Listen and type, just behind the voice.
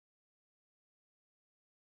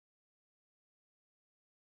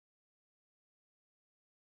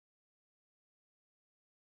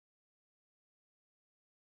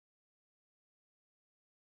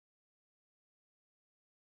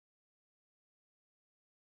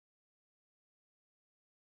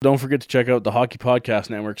Don't forget to check out the Hockey Podcast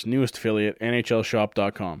Network's newest affiliate,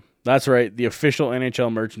 NHLShop.com. That's right, the official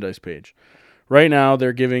NHL merchandise page. Right now,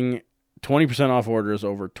 they're giving 20% off orders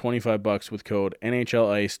over $25 with code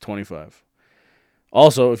NHLICE25.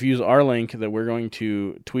 Also, if you use our link that we're going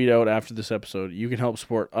to tweet out after this episode, you can help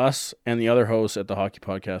support us and the other hosts at the Hockey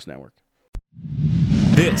Podcast Network.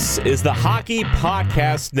 This is the Hockey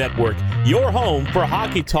Podcast Network, your home for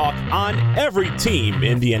hockey talk on every team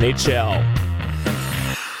in the NHL.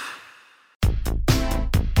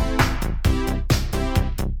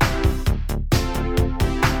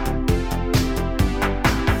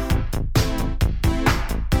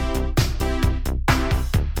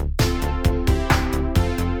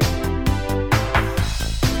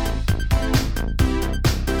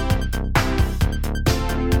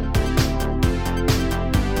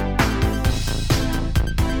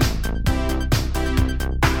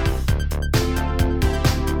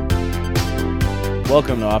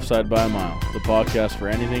 Welcome to Offside by a Mile, the podcast for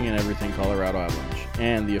anything and everything Colorado Avalanche,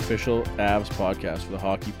 and the official Avs podcast for the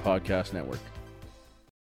Hockey Podcast Network.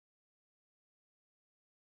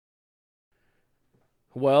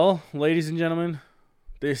 Well, ladies and gentlemen,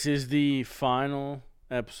 this is the final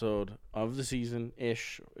episode of the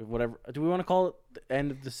season-ish, whatever. Do we want to call it the end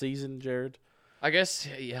of the season, Jared? I guess,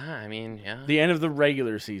 yeah, yeah. The end of the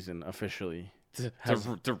regular season, officially.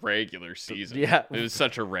 The regular season. Yeah. It was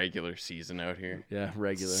such a regular season out here. Yeah,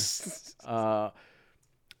 regular.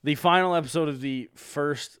 The final episode of the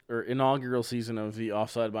first or inaugural season of the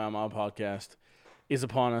Offside by a Mile podcast is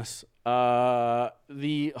upon us.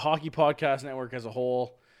 The Hockey Podcast Network as a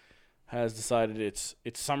whole has decided it's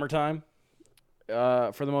summertime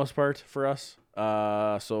for the most part for us.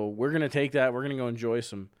 So we're going to take that. We're going to go enjoy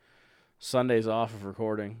some Sundays off of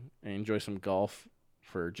recording and enjoy some golf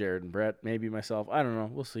for Jared and Brett, maybe myself. I don't know.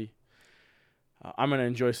 We'll see. I'm going to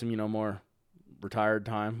enjoy some, more retired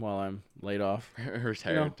time while I'm laid off.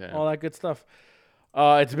 Retired time. All that good stuff.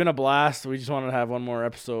 It's been a blast. We just wanted to have one more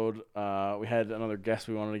episode. We had another guest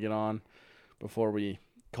we wanted to get on before we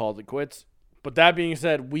called it quits. But that being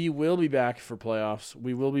said, we will be back for playoffs.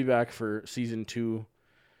 We will be back for season 2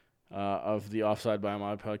 of the Offside by a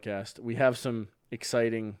Mile podcast. We have some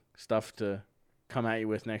exciting stuff to come at you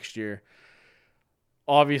with next year.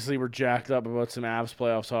 Obviously, we're jacked up about some Avs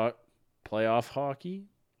playoff hockey.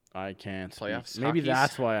 I can't speak. Playoffs Maybe hockeys?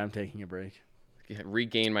 that's why I'm taking a break.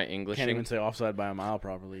 Regain my English. Can't even say Offside by a Mile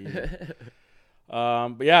properly either.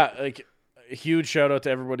 But yeah, like a huge shout out to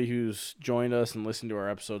everybody who's joined us and listened to our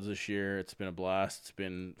episodes this year. It's been a blast. It's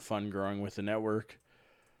been fun growing with the network.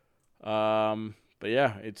 But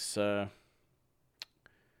yeah, it's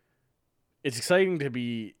exciting to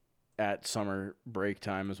be at summer break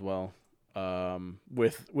time as well.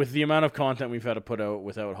 With the amount of content we've had to put out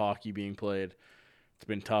without hockey being played, it's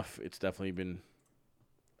been tough. It's definitely been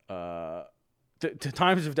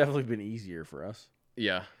times have definitely been easier for us.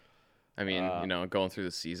 Yeah. I mean, going through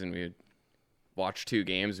the season, we'd watch 2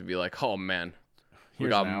 games and be like, oh, man, we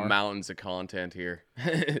got mountains of content here.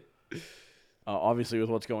 Obviously, with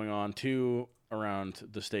what's going on, too, around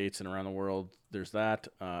the States and around the world, there's that.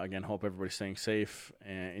 Again, hope everybody's staying safe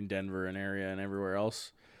in Denver and area and everywhere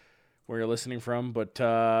else where you're listening from. But,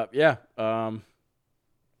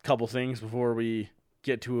 couple things before we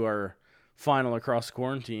get to our final Across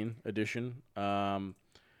Quarantine edition.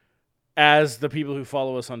 As the people who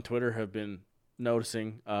follow us on Twitter have been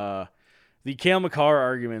noticing, the Cale Makar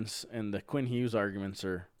arguments and the Quinn Hughes arguments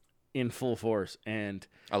are in full force. And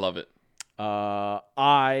I love it.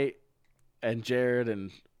 I and Jared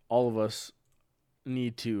and all of us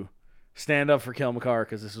need to stand up for Cale Makar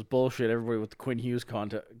because this is bullshit. Everybody with the Quinn Hughes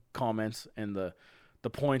comments and the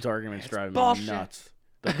points arguments driving me nuts.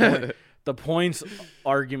 The points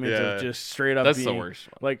argument of just straight up that's being the worst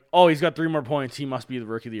one. Like, oh, he's got 3 more points. He must be the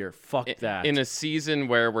rookie of the year. Fuck that. In a season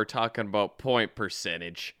where we're talking about point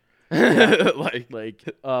percentage. like,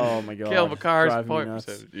 oh my God. Cale Makar's point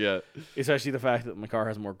percentage. Yeah. Especially the fact that Makar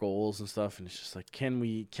has more goals and stuff. And it's just like, can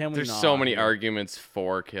we There's not? so many arguments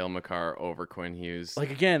for Cale Makar over Quinn Hughes.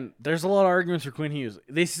 Like, again, there's a lot of arguments for Quinn Hughes.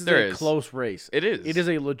 This is a close race. It is. It is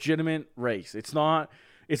a legitimate race. It's not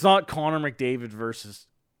Connor McDavid versus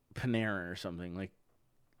Panarin or something. Like,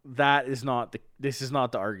 this is not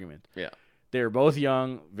the argument. Yeah. They're both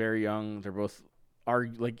young, very young. They're both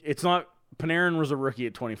it's not Panarin was a rookie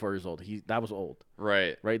at 24 years old. That was old.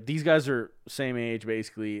 Right. These guys are same age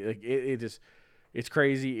basically. Like it's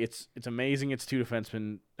crazy. It's amazing. It's 2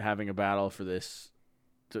 defensemen having a battle for this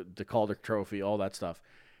the Calder Trophy, all that stuff.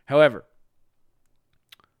 However,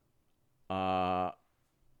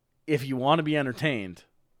 if you want to be entertained,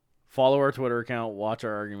 follow our Twitter account, watch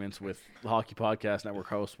our arguments with the Hockey Podcast Network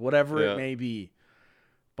hosts, whatever it may be.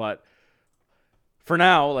 But for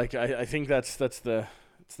now, like I think that's the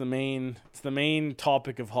main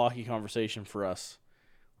topic of hockey conversation for us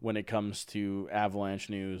when it comes to Avalanche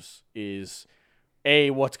news is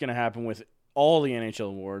what's going to happen with all the NHL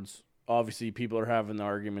awards. Obviously, people are having the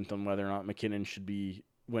argument on whether or not McKinnon should be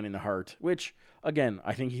winning the Hart, which again,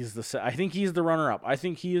 I think he's the runner-up. I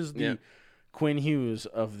think he is the Quinn Hughes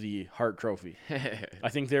of the Hart Trophy. I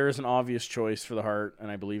think there is an obvious choice for the Hart, and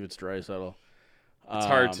I believe it's Draisaitl. It's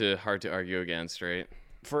hard to argue against, right?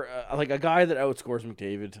 For like a guy that outscores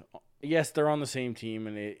McDavid. Yes, they're on the same team,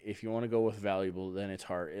 and if you want to go with valuable, then it's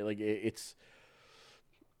hard. It's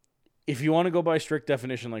if you want to go by strict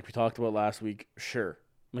definition, like we talked about last week, sure,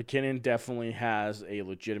 McKinnon definitely has a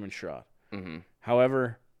legitimate shot. Mm-hmm.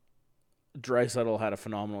 However, Draisaitl had a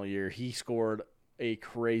phenomenal year. He scored a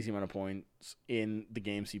crazy amount of points in the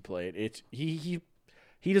games he played. He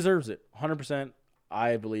deserves it 100%.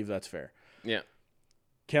 I believe that's fair. Yeah.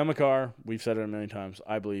 Cale Makar, we've said it a million times.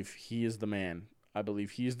 I believe he is the man. I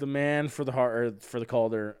believe he's the man for the Hart, for the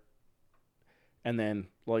Calder. And then,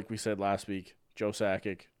 like we said last week, Joe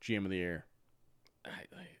Sakic, GM of the Year.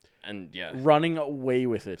 And yeah, running away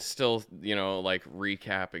with it. Still, like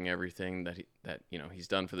recapping everything that he's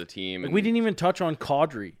done for the team. And we didn't even touch on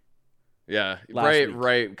Kadri. Yeah, week.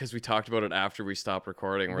 right. Because we talked about it after we stopped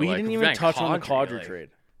recording. We didn't even touch on the Kadri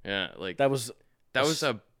trade. Yeah, like that was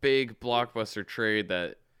a big blockbuster trade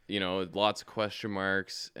that lots of question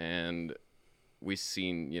marks, and we've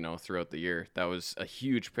seen throughout the year. That was a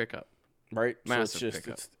huge pickup. Right, massive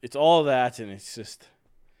pickup. It's it's all that, and it's just.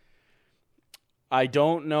 I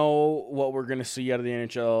don't know what we're gonna see out of the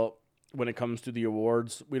NHL when it comes to the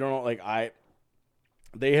awards. We don't know.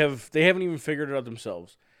 They haven't even figured it out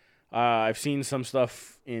themselves. I've seen some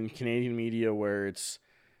stuff in Canadian media where it's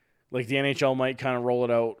like the NHL might kind of roll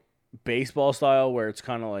it out baseball style, where it's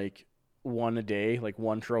kind of like one a day, like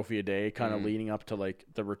one trophy a day, kind of leading up to like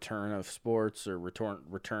the return of sports or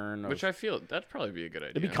return. Which I feel that'd probably be a good idea.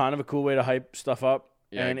 It'd be kind of a cool way to hype stuff up.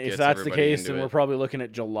 Yeah, and if that's the case, then we're probably looking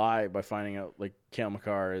at July by finding out like Cale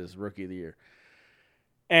Makar is Rookie of the Year.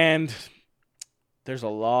 And there's a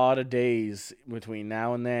lot of days between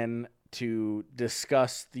now and then to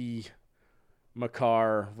discuss the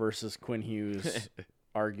Makar versus Quinn Hughes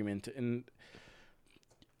argument. And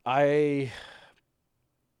I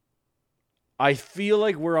feel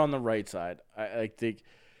like we're on the right side. I think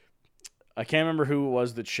I can't remember who it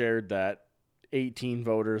was that shared that 18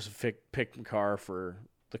 voters picked Makar for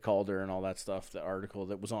the Calder and all that stuff. The article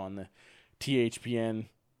that was on the THPN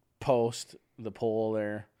post, the poll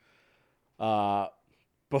there.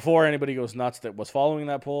 Before anybody goes nuts that was following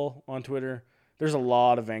that poll on Twitter, there's a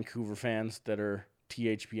lot of Vancouver fans that are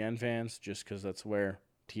THPN fans just because that's where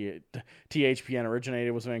THPN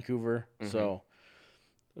originated, was Vancouver. Mm-hmm. So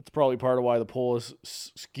that's probably part of why the poll is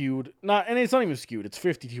skewed. And it's not even skewed. It's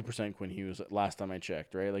 52% Quinn Hughes last time I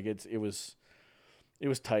checked, right? Like it was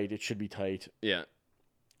tight. It should be tight. Yeah.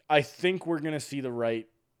 I think we're going to see the right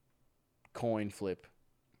coin flip.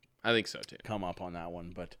 I think so too. Come up on that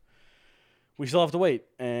one, but we still have to wait.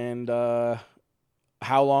 And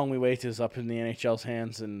how long we wait is up in the NHL's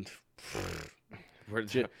hands. And we're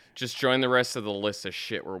just join the rest of the list of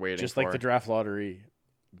shit we're waiting for. Just like the draft lottery,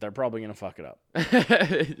 they're probably going to fuck it up.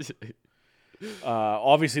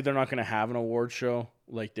 Obviously, they're not going to have an award show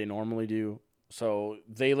like they normally do. So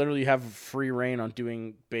they literally have free reign on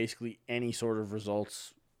doing basically any sort of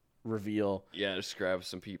results reveal. Yeah, just grab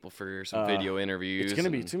some people for some video interviews. It's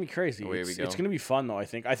gonna be crazy. It's gonna be fun though. I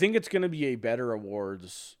think it's gonna be a better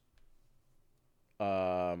awards.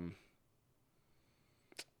 I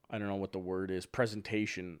don't know what the word is,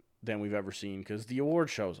 presentation than we've ever seen, because the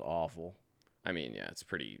award show is awful. I mean, yeah, it's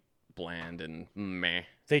pretty bland and meh.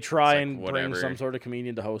 They try and bring some sort of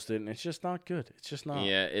comedian to host it, and it's just not good. It's just not.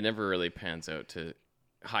 Yeah, it never really pans out to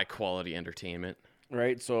high quality entertainment.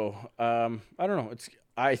 Right. So I don't know.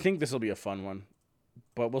 I think this will be a fun one,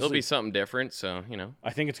 but It'll be something different. So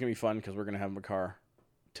I think it's gonna be fun because we're gonna have Makar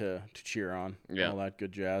to cheer on. Yeah. All that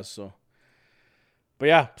good jazz. So, but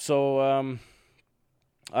yeah. So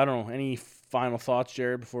I don't know. Any final thoughts,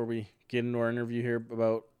 Jared, before we get into our interview here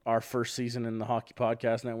about our first season in the Hockey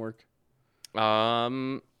Podcast Network?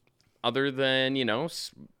 Other than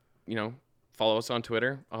follow us on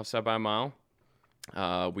Twitter, Offside by a Mile.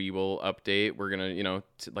 We will update. We're gonna,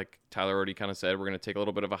 like Tyler already kind of said, we're gonna take a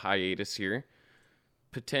little bit of a hiatus here.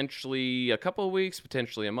 Potentially a couple of weeks,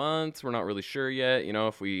 potentially a month. We're not really sure yet.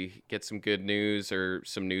 If we get some good news or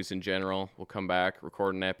some news in general, we'll come back,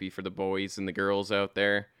 record an epi for the boys and the girls out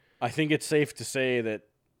there. I think it's safe to say that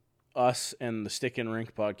us and the Stick and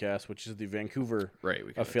Rink podcast, which is the Vancouver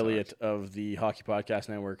affiliate of the Hockey Podcast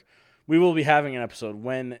Network, we will be having an episode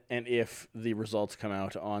when and if the results come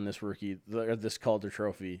out on this this Calder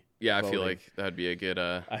Trophy. Yeah, I voting. feel like that'd be a good.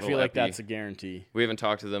 I feel like that's a guarantee. We haven't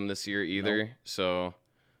talked to them this year either, so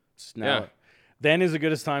Now, then is as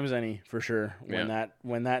good as time as any for sure. Yeah.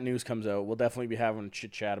 When that news comes out, we'll definitely be having a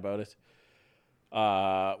chit chat about it.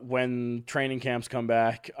 When training camps come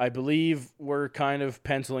back, I believe we're kind of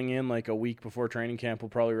penciling in like a week before training camp. We'll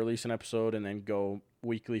probably release an episode and then go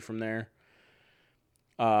weekly from there.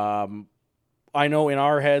 I know in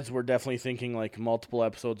our heads we're definitely thinking like multiple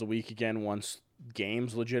episodes a week again once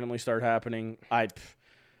games legitimately start happening.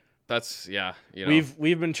 that's yeah. You know,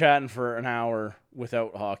 We've been chatting for an hour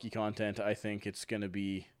without hockey content. I think it's gonna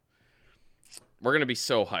be. we're gonna be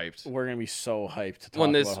so hyped We're gonna be so hyped to talk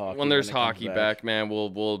when about hockey. when there's it comes hockey back, man.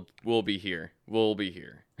 We'll be here. We'll be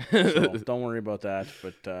here. So don't worry about that.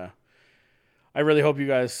 But I really hope you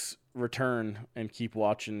guys return and keep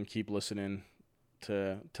watching, keep listening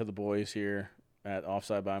to the boys here at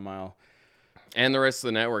Offside by a Mile. And the rest of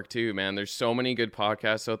the network too, man. There's so many good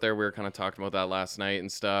podcasts out there. We were kind of talking about that last night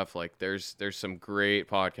and stuff. Like there's some great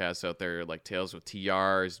podcasts out there, like Tales with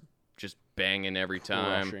TR is just banging every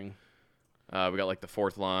time. Crushing. We got like the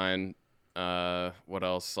Fourth Line. What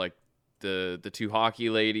else? Like the two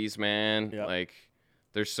hockey ladies, man. Yep. Like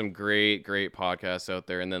there's some great podcasts out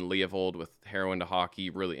there. And then Leovold with Heroin to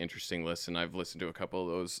Hockey, really interesting listen. I've listened to a couple of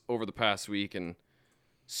those over the past week, and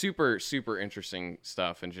super interesting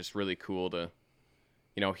stuff, and just really cool to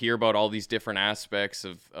hear about all these different aspects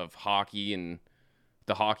of hockey and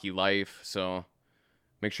the hockey life. So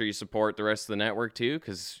make sure you support the rest of the network too,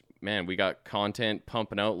 because man, we got content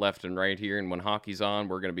pumping out left and right here, and when hockey's on,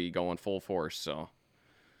 we're going to be going full force. So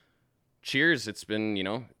cheers. It's been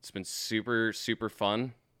super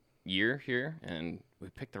fun year here, and we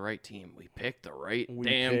picked the right team. We picked the right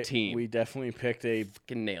team. We definitely picked a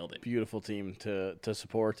fucking nailed it. beautiful team to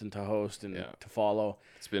support and to host and Yeah. to follow.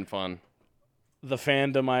 It's been fun. The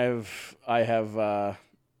fandom I have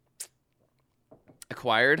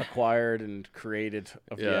acquired and created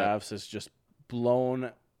of the Yeah. Avs has just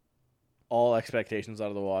blown all expectations out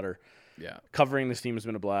of the water. Yeah. Covering this team has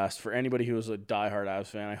been a blast. For anybody who is a diehard Avs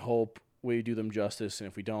fan, I hope we do them justice, and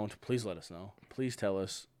if we don't, please let us know. Please tell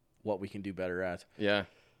us what we can do better at. Yeah.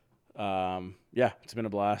 It's been a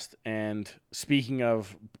blast. And speaking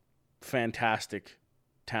of fantastic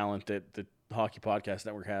talent that the Hockey Podcast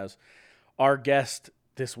Network has, our guest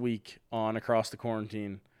this week on Across the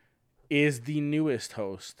Quarantine is the newest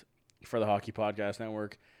host for the Hockey Podcast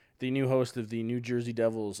Network, the new host of the New Jersey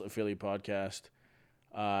Devils affiliate podcast,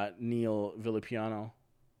 Neil Villapiano.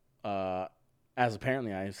 As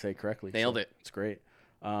apparently I say correctly. Nailed it. It's great.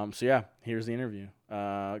 Here's the interview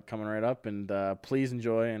coming right up, and please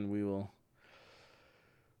enjoy, and we will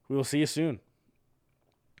see you soon.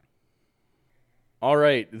 All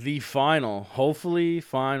right, the hopefully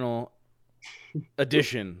final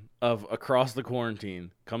edition of Across the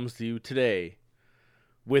Quarantine comes to you today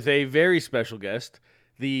with a very special guest,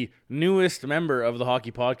 the newest member of the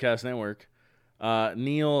Hockey Podcast Network,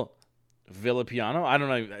 Neil Villapiano. I don't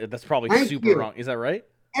know. That's probably Thank super you. wrong. Is that right?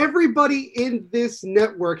 Everybody in this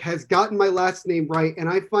network has gotten my last name right, and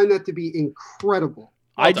I find that to be incredible.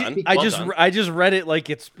 Well done. I just read it like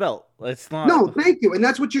it's spelt. It's not. No, thank you, and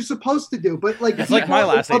that's what you're supposed to do. But like, It's like my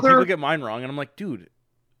people in last name. other- People get mine wrong, and I'm like, dude,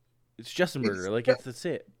 it's Jussenberger. Like, that's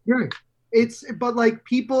it. Yeah. But like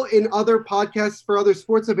people in other podcasts for other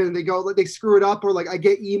sports events, they screw it up, or like I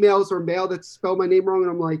get emails or mail that spell my name wrong, and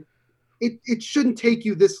I'm like, it shouldn't take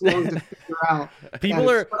you this long to figure out. People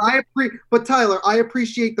are But Tyler, I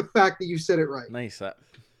appreciate the fact that you said it right. nice.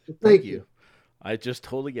 Thank you. I just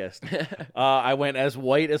totally guessed. I went as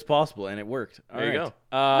white as possible, and it worked. All There you right.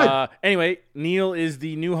 Go. Anyway, Neil is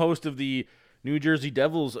the new host of the New Jersey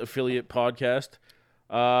Devils affiliate podcast.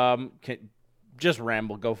 Just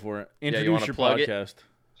ramble. Go for it. you Introduce wanna your plug it? podcast.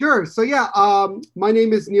 Sure. So my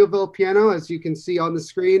name is Neil Villapiano, as you can see on the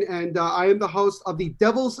screen, and I am the host of the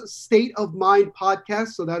Devils State of Mind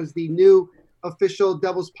podcast. So that is the new official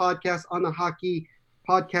Devils podcast on the Hockey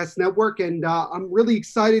Podcast Network, and I'm really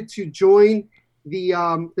excited to join the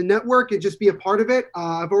network and just be a part of it.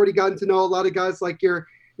 I've already gotten to know a lot of guys like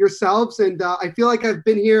yourselves, and I feel like I've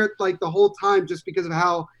been here like the whole time just because of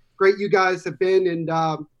how great you guys have been, and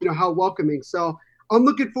how welcoming. So I'm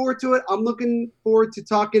looking forward to it. I'm looking forward to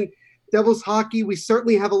talking Devils hockey. We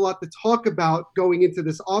certainly have a lot to talk about going into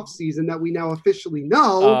this offseason that we now officially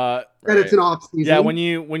know that it's an offseason. Yeah, when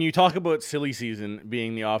you talk about silly season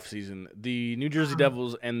being the off season, the New Jersey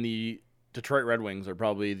Devils and the Detroit Red Wings are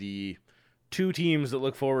probably the two teams that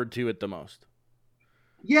look forward to it the most.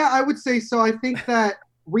 Yeah, I would say so. I think that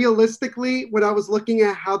realistically, when I was looking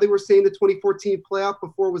at how they were saying the 2014 playoff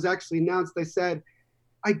before it was actually announced, I said,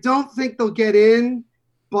 I don't think they'll get in,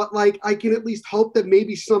 but like I can at least hope that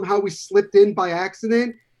maybe somehow we slipped in by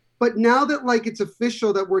accident. But now that like it's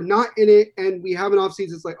official that we're not in it and we have an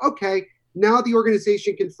offseason, it's like, okay, now the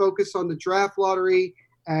organization can focus on the draft lottery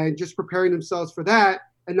and just preparing themselves for that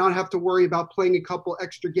and not have to worry about playing a couple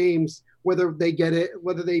extra games, whether they get it,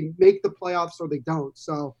 whether they make the playoffs or they don't.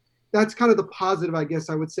 So that's kind of the positive, I guess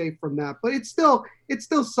I would say from that. But it still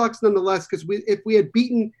sucks nonetheless, because if we had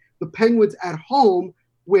beaten the Penguins at home,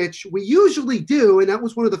 which we usually do, and that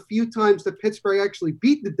was one of the few times that Pittsburgh actually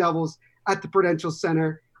beat the Devils at the Prudential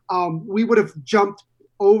Center, we would have jumped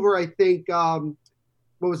over, I think,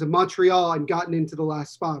 Montreal and gotten into the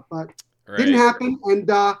last spot. But didn't happen, and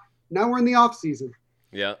now we're in the off season.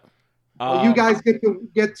 Yeah. Well, you guys get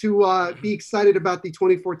to be excited about the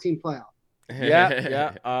 2014 playoff.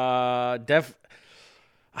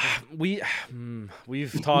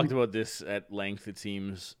 We've talked about this at length. It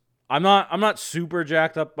seems I'm not super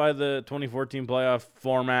jacked up by the 2014 playoff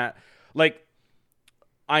format. Like,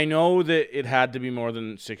 I know that it had to be more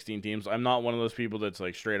than 16 teams. I'm not one of those people that's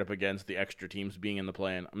like straight up against the extra teams being in the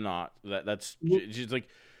play-in. I'm not. That's just like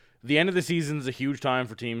the end of the season is a huge time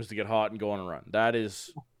for teams to get hot and go on a run. That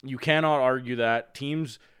is, you cannot argue that.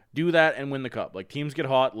 Teams do that and win the cup. Like, teams get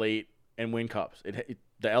hot late and win cups. The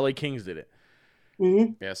LA Kings did it.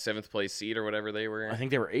 Mm-hmm. Yeah, 7th place seed or whatever they were. I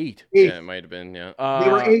think they were 8. Yeah, it might have been. Yeah,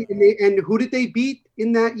 they were 8, and who did they beat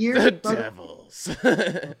in that year? the Devils.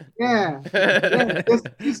 Yeah.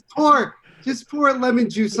 Just pour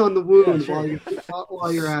lemon juice on the wound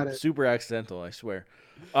while you're at it. Super accidental, I swear.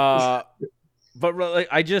 But like,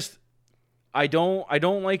 I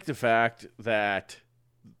don't like the fact that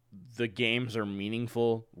the games are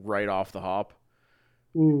meaningful right off the hop.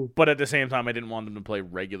 But at the same time, I didn't want them to play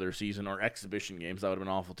regular season or exhibition games. That would have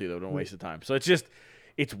been awful too. That would have been a waste of time. So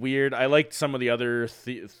it's weird. I liked some of the other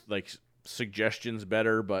suggestions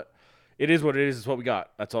better, but it is what it is. It's what we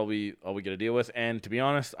got. That's all we got to deal with. And to be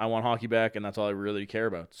honest, I want hockey back, and that's all I really care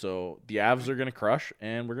about. So the Avs are going to crush,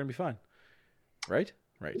 and we're going to be fine. Right.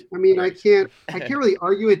 I mean, I can't really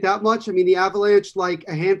argue it that much. I mean, the Avalanche, like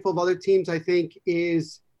a handful of other teams, I think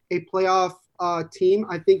is a playoff team.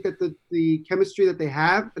 I think that the chemistry that they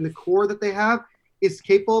have and the core that they have is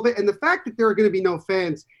capable of it. And the fact that there are going to be no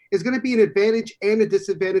fans is going to be an advantage and a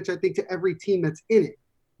disadvantage, I think, to every team that's in it,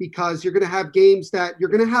 because you're going to have games that you're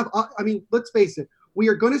going to have. I mean, let's face it, we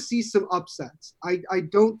are going to see some upsets. I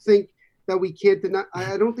don't think that we can't deny.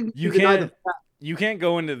 I don't think we can deny the fact. You can't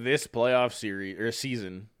go into this playoff series or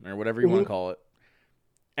season or whatever you want to call it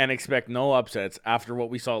and expect no upsets after what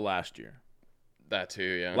we saw last year. That too,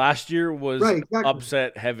 yeah. Last year was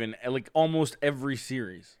upset heaven, like almost every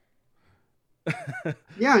series.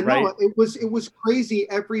 Yeah, right? No, it was crazy.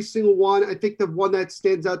 Every single one. I think the one that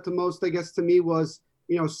stands out the most, I guess, to me was,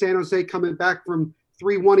 San Jose coming back from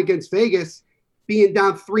 3-1 against Vegas, being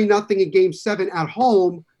down 3-0 in Game 7 at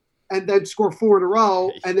home, and then score 4 in a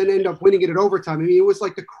row, and then end up winning it at overtime. I mean, it was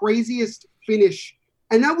like the craziest finish.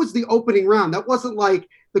 And that was the opening round. That wasn't like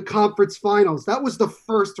the conference finals. That was the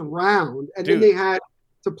first round. And then they had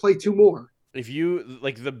to play 2 more. If you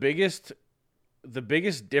like the biggest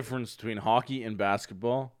difference between hockey and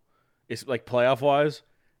basketball is like playoff wise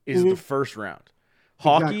is the first round.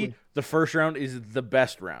 Hockey, the first round is the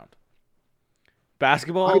best round.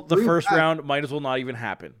 Basketball, the first round might as well not even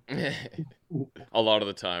happen. A lot of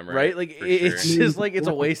the time, right? Right? Like, it's just like it's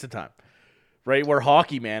a waste of time. Right? Where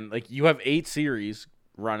hockey, man, like you have 8 series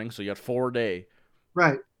running, so you got 4 a day.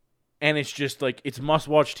 Right. And it's just like it's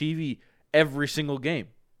must-watch TV every single game.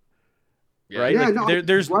 Yeah. Right? Yeah, like,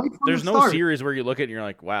 there's no start. series where you look at it and you're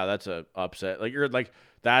like, wow, that's a upset. Like, you're like,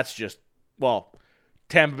 that's just, well,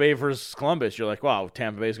 Tampa Bay versus Columbus, you're like, wow,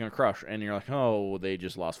 Tampa Bay's going to crush. And you're like, oh, they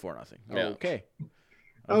just lost 4-0. Yeah. Okay.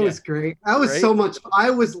 That was great. That was so much. I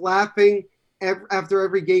was laughing after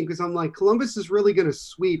every game because I'm like, Columbus is really going to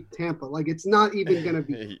sweep Tampa. Like, it's not even going to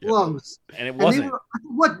be close. And it wasn't.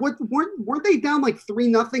 Weren't they down like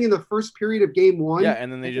 3-0 in the first period of Game 1? Yeah,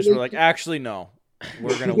 and then they just were like, actually, no,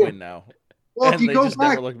 we're going to win now. Well, and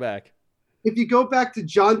never look back. If you go back to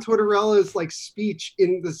John Tortorella's like speech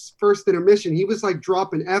in this first intermission, he was like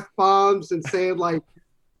dropping F-bombs and saying like,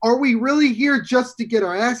 are we really here just to get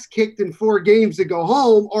our ass kicked in 4 games to go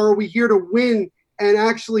home, or are we here to win and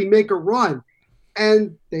actually make a run?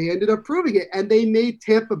 And they ended up proving it, and they made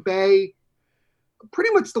Tampa Bay pretty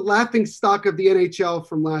much the laughing stock of the NHL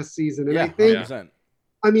from last season. And I think, 100%.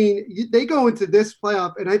 I mean, they go into this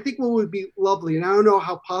playoff, and I think what would be lovely, and I don't know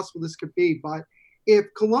how possible this could be, but if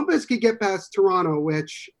Columbus could get past Toronto,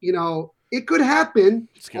 which, it could happen.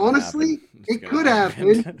 It's gonna Honestly, happen. It's it gonna could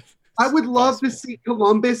happen. I would love to possible. see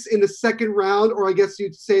Columbus in the second round, or I guess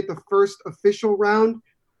you'd say the first official round,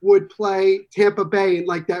 would play Tampa Bay in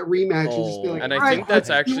like that rematch and just be like, And all I right, think that's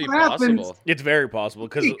let's see actually what happens. possible. It's very possible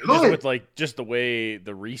because It just could. with like just the way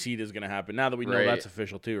the reseed is going to happen. Now that we know Right. that's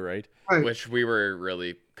official too, right? Right. Which we were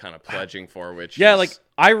really kind of pledging for, which Yeah, is- like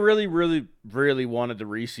I really, really, really wanted the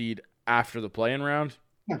reseed after the play-in round.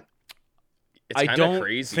 it's I kinda don't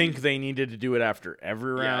crazy. think they needed to do it after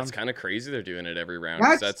every Yeah, round. it's kind of crazy they're doing it every round.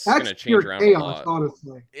 'cause That's That's going to pure change around chaos, a lot.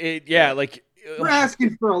 honestly. Like We're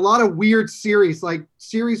asking for a lot of weird series, like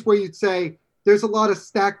series where you'd say there's a lot of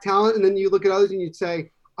stacked talent, and then you look at others and you'd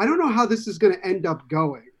say, I don't know how this is going to end up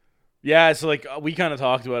going. yeah. So like we kind of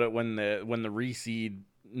talked about it when the reseed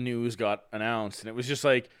news got announced, and it was just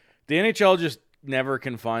like the NHL just never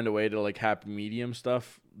can find a way to like happy medium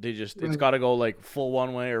stuff. They just it's Right. got to go like full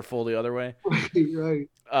one way or full the other way. Right.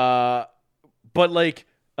 But like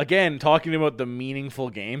again, talking about the meaningful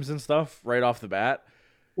games and stuff right off the bat,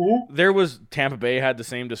 there was Tampa Bay had the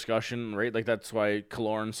same discussion, right? Like that's why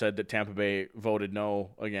Killorn said that Tampa Bay voted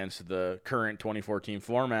no against the current 2014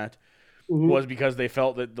 format was because they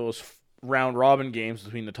felt that those round robin games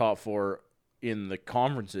between the top four in the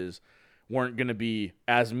conferences weren't going to be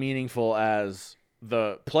as meaningful as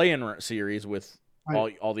the play-in series with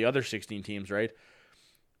all the other 16 teams, right?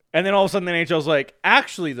 And then all of a sudden the NHL's like,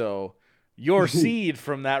 actually though, your seed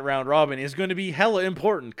from that round robin is going to be hella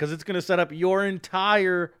important because it's going to set up your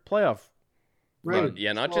entire playoff. Right. But,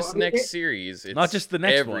 yeah, not So, just I mean, next series. It's Not just the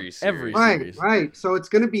next every one, Series. every Right, series. right. So it's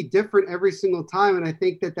going to be different every single time, and I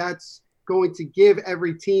think that that's going to give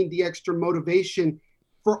every team the extra motivation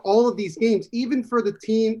for all of these games, even for the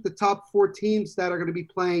top four teams that are going to be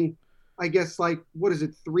playing. I guess like what is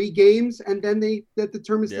it, 3 games, and then that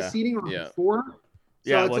determines the Yeah. seeding, or Yeah. 4. So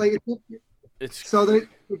Yeah, it's well, like It's so that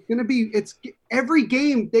it's going to be every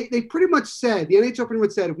game. They pretty much said, the NHL pretty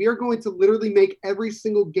much said, we are going to literally make every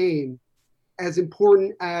single game as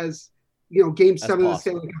important as Game 7 of the possible.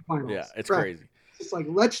 Stanley Cup Finals. yeah, it's Right. crazy. It's like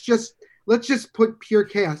let's just put pure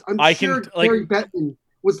chaos. I'm I sure can, like- Gary Bettman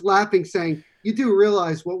was laughing, saying, "You do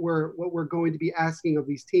realize what we're going to be asking of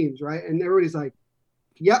these teams, right?" And everybody's like,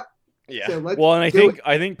 "Yep." Yeah. So let's Well, and I do it.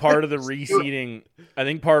 think part of the Let's do it. reseeding, I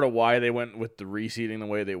think part of why they went with the reseeding the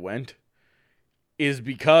way they went is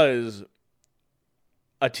because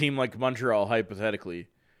a team like Montreal, hypothetically,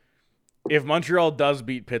 if Montreal does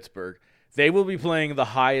beat Pittsburgh, they will be playing the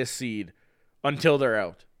highest seed until they're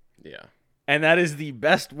out. Yeah. And that is the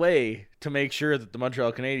best way to make sure that the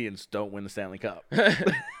Montreal Canadiens don't win the Stanley Cup.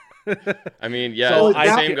 I mean, yeah, So the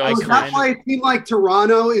I- same I goes So for that's why a team like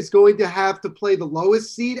Toronto is going to have to play the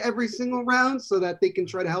lowest seed every single round so that they can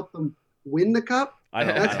try to help them win the cup. I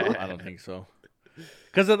That's- don't think so.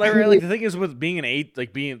 Because like the thing is with being an 8,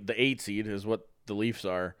 like being the 8 seed is what the Leafs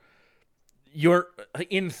are. You're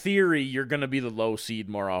in theory you're going to be the low seed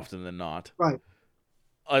more often than not. Right.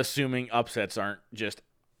 Assuming upsets aren't just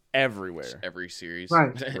everywhere, every series.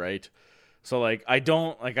 Right. right? So like I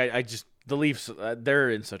don't like I just the Leafs they're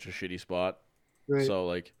in such a shitty spot. Right. So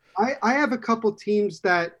like I have a couple teams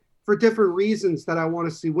that, for different reasons, that I want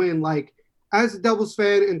to see win. Like, as a Devils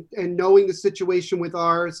fan and knowing the situation with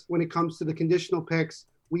ours when it comes to the conditional picks,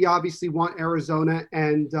 we obviously want Arizona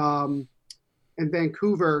and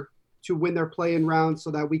Vancouver to win their play-in round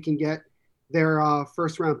so that we can get their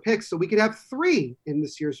first-round picks. So we could have 3 in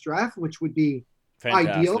this year's draft, which would be fantastic.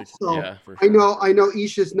 ideal. So Yeah. For I sure. know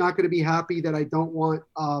Isha's not going to be happy that I don't want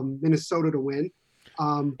Minnesota to win.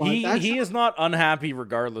 But that's He is not unhappy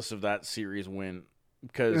regardless of that series win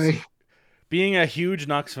because right. being a huge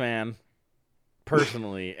Nucks fan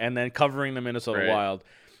personally and then covering the Minnesota Right. Wild,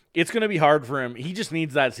 it's going to be hard for him. He just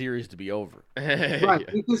needs that series to be over. Right.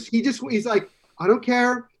 He's like, I don't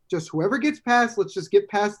care. Just whoever gets past, let's just get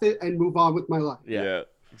past it and move on with my life. Yeah.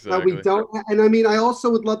 But exactly. we don't. And I mean, I also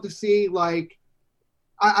would love to see, like,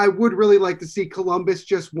 I would really like to see Columbus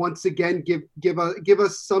just once again give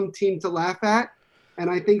us some team to laugh at. And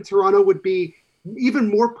I think Toronto would be even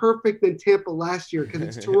more perfect than Tampa last year because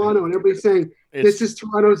it's Toronto and everybody's saying this is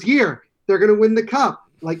Toronto's year. They're going to win the cup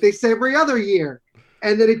like they say every other year.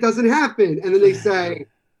 And then it doesn't happen. And then they say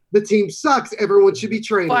the team sucks. Everyone should be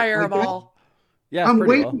traded. Fireball. Yeah, I'm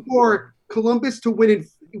pretty waiting for Columbus to win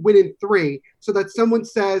in 3 so that someone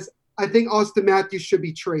says, I think Austin Matthews should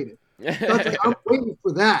be traded. That's like, I'm waiting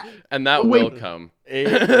for that. And that I'm will waiting. come.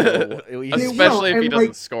 Especially, Especially if he and, doesn't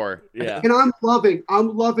like- score. yeah. And I'm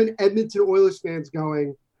loving Edmonton Oilers fans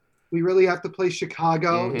going, we really have to play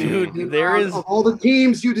Chicago. Mhm. Dude, And, there is of all the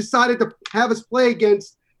teams you decided to have us play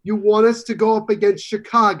against, you want us to go up against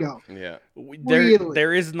Chicago. Yeah. there Really?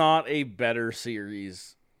 there is not a better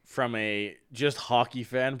series from a just hockey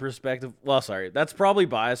fan perspective. Well, sorry, that's probably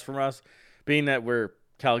biased from us, being that we're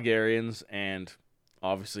Calgarians and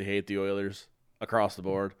obviously hate the Oilers across the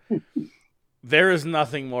board. There is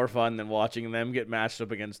nothing more fun than watching them get matched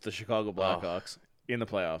up against the Chicago Blackhawks in the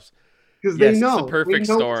playoffs. Because Yes, they know, it's a perfect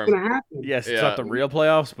they know storm. what's going to happen. Yes, it's Yeah. not the real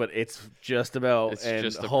playoffs, but it's just about. It's and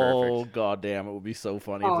just the oh perfect. goddamn, it would be so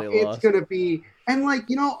funny Oh, if they it's lost. going to be. And, like,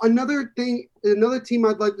 you know, another team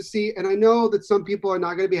I'd like to see, and I know that some people are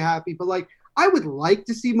not going to be happy, but, like, I would like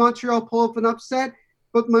to see Montreal pull off an upset.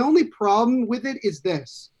 But my only problem with it is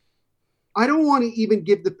this. I don't want to even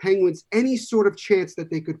give the Penguins any sort of chance that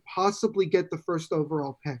they could possibly get the first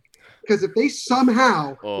overall pick. Because if they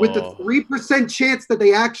somehow, with the 3% chance that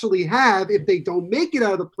they actually have, if they don't make it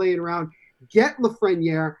out of the play-in round, get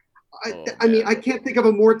Lafreniere, I mean, I can't think of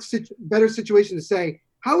a better situation to say,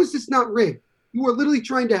 how is this not rigged? You are literally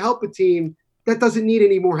trying to help a team that doesn't need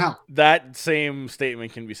any more help. That same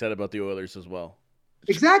statement can be said about the Oilers as well.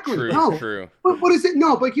 Exactly. True, No. true. But what is it?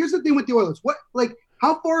 No, but here's the thing with the Oilers.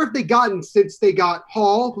 How far have they gotten since they got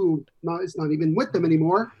Hall, who is not even with them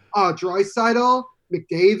anymore, Draisaitl,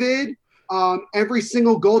 McDavid, every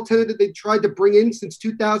single goaltender that they tried to bring in since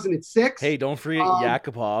 2006. Hey, don't forget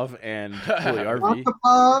Yakupov and Puljujärvi.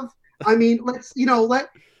 Yakupov. I mean,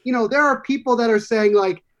 there are people that are saying,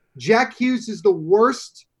 like, Jack Hughes is the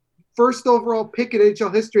worst first overall pick in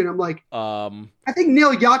NHL history, and I'm like, I think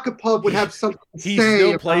Neil Yakupov would have something to He say.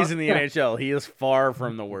 still plays in the that. NHL. He is far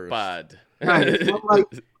from the worst. Bad. Right.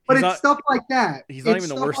 But He's it's not- stuff like that. He's not It's even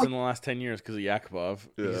the stuff worst like- in the last 10 years because of Yakupov.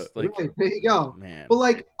 Yeah. He's like, Right, there you go. man. But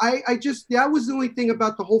like, I just, that was the only thing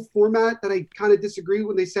about the whole format that I kind of disagree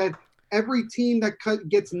when they said every team that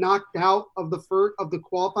gets knocked out of the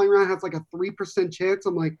qualifying round has like a 3% chance.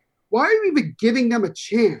 I'm like, why are you even giving them a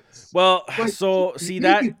chance? Well, Like, so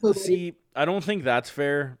maybe so I don't think that's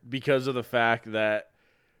fair because of the fact that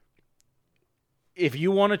if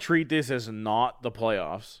you want to treat this as not the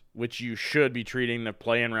playoffs, which you should be treating the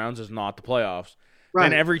play-in rounds as not the playoffs, Right.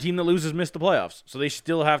 then every team that loses missed the playoffs. So they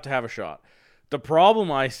still have to have a shot. The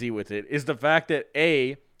problem I see with it is the fact that,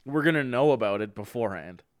 A, we're going to know about it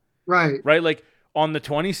beforehand, Right. right? Like on the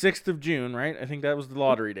 26th of June, right? I think that was the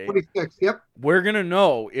lottery date. 26. Yep. We're going to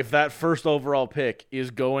know if that first overall pick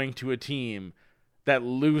is going to a team that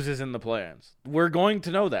loses in the play-ins. We're going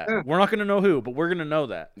to know that. Yeah. We're not going to know who, but we're going to know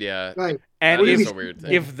that. Yeah. Right. And That if, is a weird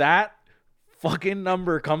thing. if that fucking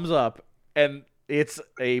number comes up and it's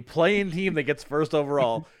a play-in team that gets first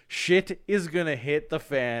overall, shit is going to hit the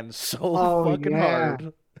fan so fucking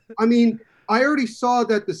hard. I mean, I already saw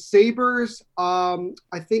that the Sabres, I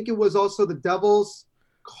think it was also the Devils,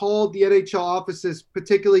 called the NHL offices,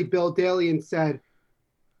 particularly Bill Daly, and said,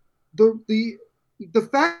 the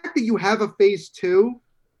fact that you have a phase 2,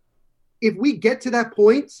 if we get to that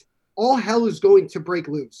point, all hell is going to break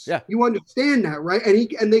loose. Yeah. You understand that, right?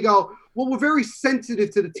 And they go, well, we're very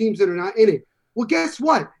sensitive to the teams that are not in it. Well, guess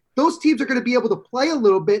what? Those teams are going to be able to play a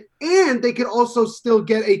little bit, and they could also still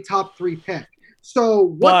get a top 3 pick. So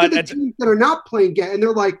what do the teams that are not playing get? And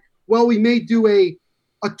they're like, well, we may do a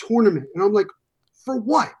tournament. And I'm like, for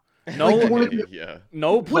what? No, Like, Yeah.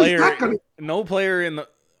 no What is that player, gonna- no player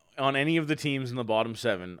on any of the teams in the bottom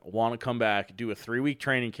 7 want to come back, do a 3-week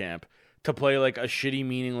training camp to play like a shitty,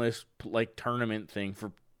 meaningless like tournament thing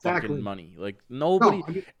for fucking Exactly. money. Like nobody, No,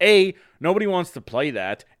 I mean- A, nobody wants to play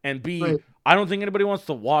that, and B, Right. I don't think anybody wants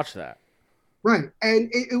to watch that. Right.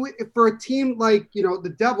 And for a team like,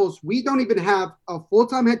 the Devils, we don't even have a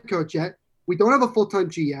full-time head coach yet. We don't have a full-time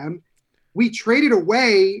GM. We traded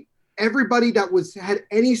away everybody that had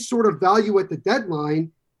any sort of value at the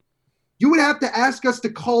deadline. You would have to ask us to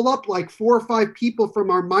call up like 4 or 5 people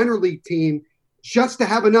from our minor league team just to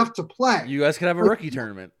have enough to play. You guys could have a rookie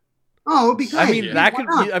tournament. Oh, it'd be great. I mean, Yeah. that Why could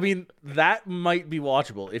not? be, I mean, that might be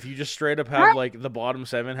watchable if you just straight up have Right. like the bottom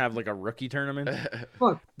 7 have like a rookie tournament.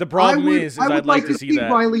 Look, The problem I is would I'd like to to see that.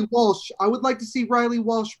 Riley Walsh. I would like to see Riley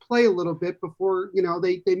Walsh play a little bit before,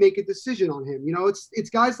 they make a decision on him. It's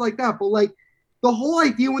guys like that. But like the whole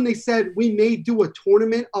idea when they said we may do a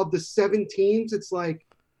tournament of the 7 teams, it's like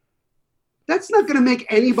that's not going to make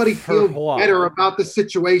anybody For feel what? better about the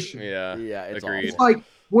situation. Yeah. Yeah, it's Agreed. It's like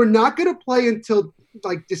we're not going to play until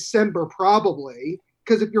like December probably,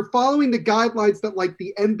 because if you're following the guidelines that like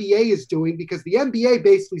the NBA is doing, because the NBA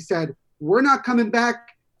basically said we're not coming back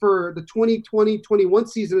for the 2020-21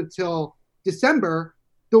 season until December,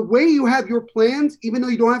 the way you have your plans, even though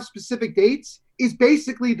you don't have specific dates, is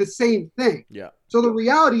basically the same thing. Yeah. So the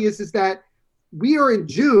reality is that we are in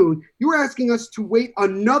June. You're asking us to wait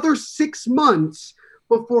another 6 months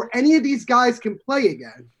before any of these guys can play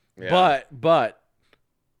again. Yeah. But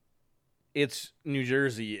it's New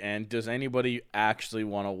Jersey, and does anybody actually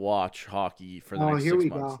want to watch hockey for the next here 6 we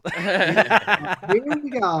months? go. Here we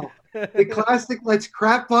go. The classic let's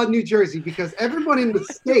crap on New Jersey because everyone in the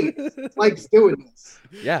state likes doing this.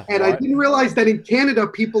 Yeah. And I didn't realize that in Canada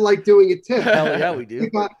people like doing it too. Hell yeah, we do.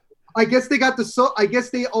 I guess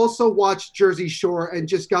they also watched Jersey Shore and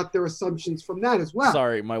just got their assumptions from that as well.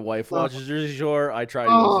 Sorry, my wife watches Jersey Shore. I try to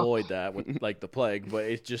avoid that with like the plague, but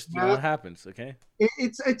it's just it happens. Okay.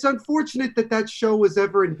 It's unfortunate that show was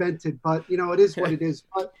ever invented, but it is what it is.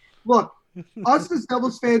 But look, us as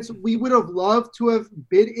Devils fans, we would have loved to have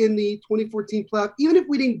been in the 2014 playoff. Even if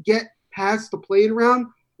we didn't get past the play-in round,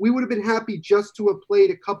 we would have been happy just to have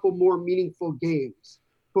played a couple more meaningful games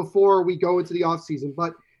before we go into the offseason.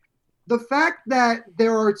 But the fact that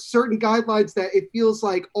there are certain guidelines that it feels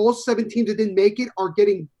like all 7 teams that didn't make it are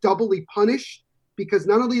getting doubly punished because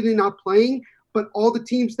not only are they not playing, but all the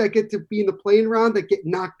teams that get to be in the play-in round that get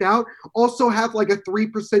knocked out also have like a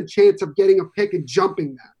 3% chance of getting a pick and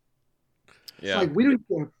jumping that. Yeah. It's like we don't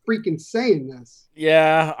get a freaking say in this.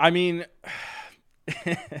 Yeah, I mean,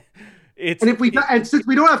 since we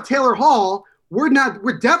don't have Taylor Hall, we're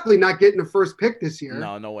definitely not getting the first pick this year.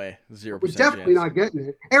 No way. 0%. We're definitely not getting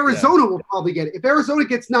it. Arizona will probably get it. If Arizona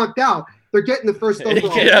gets knocked out, they're getting the first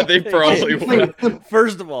overall. Yeah, they probably will.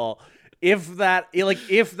 First of all, if that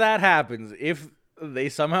happens, if they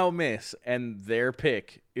somehow miss and their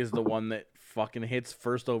pick is the one that fucking hits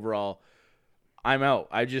first overall, I'm out.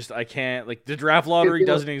 I can't. Like, the draft lottery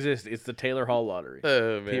doesn't exist. It's the Taylor Hall lottery.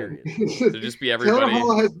 Period. There'll just be everybody. Taylor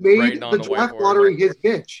Hall has made the draft lottery his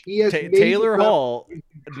bitch. He has Taylor Hall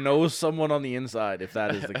knows someone on the inside. If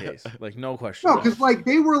that is the case, like, no question. No, because like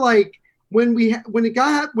they were like when it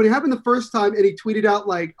happened the first time, and he tweeted out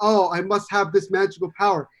like, "Oh, I must have this magical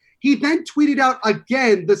power." He then tweeted out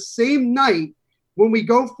again the same night when we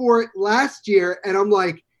go for it last year, and I'm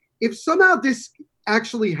like, if somehow this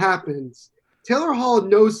actually happens. Taylor Hall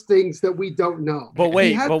knows things that we don't know. But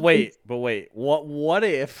wait. What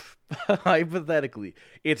if, hypothetically,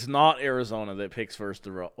 it's not Arizona that picks first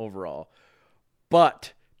overall,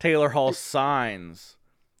 but Taylor Hall signs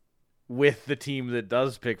with the team that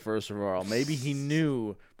does pick first overall? Maybe he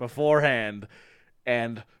knew beforehand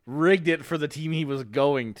and rigged it for the team he was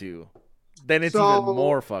going to. Then it's even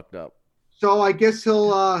more fucked up. So I guess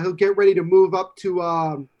he'll get ready to move up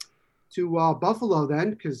to Buffalo then,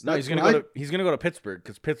 because he's gonna go to Pittsburgh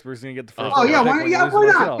because Pittsburgh's gonna get the first. Why not?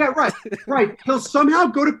 Yeah, right. He'll somehow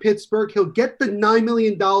go to Pittsburgh. He'll get the $9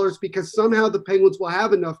 million because somehow the Penguins will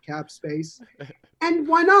have enough cap space, and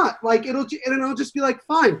why not? Like it'll just be like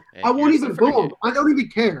fine. And I won't even boo him. I don't even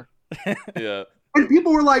care. Yeah. And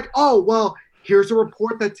people were like, "Oh well, here's a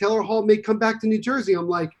report that Taylor Hall may come back to New Jersey." I'm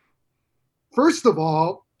like, first of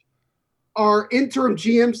all. Our interim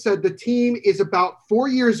GM said the team is about 4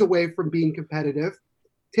 years away from being competitive.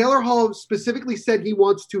 Taylor Hall specifically said he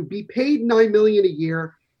wants to be paid $9 million a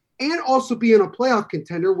year and also be in a playoff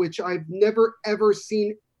contender, which I've never ever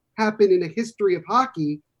seen happen in the history of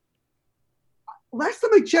hockey. Last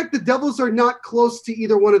time I checked, the Devils are not close to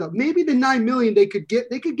either one of them. Maybe the $9 million they could give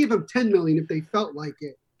him $10 million if they felt like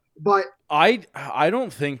it. But I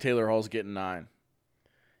don't think Taylor Hall's getting 9.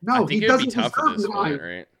 No, he doesn't be tough at this 9. point,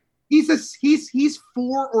 right? He's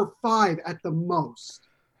 4 or 5 at the most.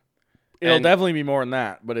 It'll definitely be more than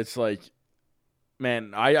that, but it's like,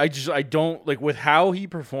 man, I don't like with how he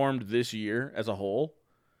performed this year as a whole.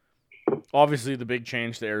 Obviously, the big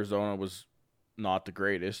change to Arizona was not the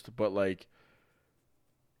greatest, but like,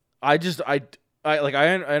 I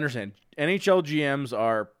understand NHL GMs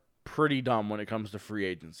are pretty dumb when it comes to free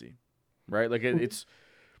agency, right? Like it's.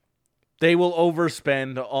 They will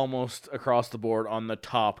overspend almost across the board on the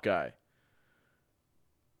top guy.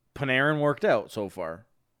 Panarin worked out so far.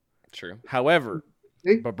 True. However,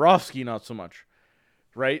 Bobrovsky not so much,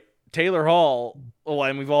 right? Taylor Hall,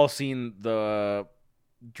 and we've all seen the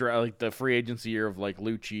free agency year of like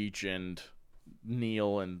Lucic and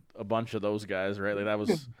Neal and a bunch of those guys, right? Like that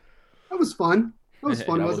was fun. That was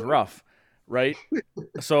fun. That was rough, right?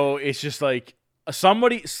 So it's just like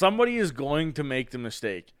somebody is going to make the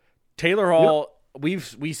mistake. Taylor Hall, we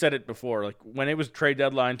said it before, like when it was trade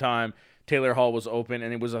deadline time, Taylor Hall was open,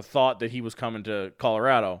 and it was a thought that he was coming to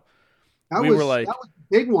Colorado. That was a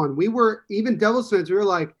big one. We were, even Devils fans, we were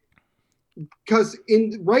like, because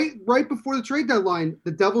right before the trade deadline,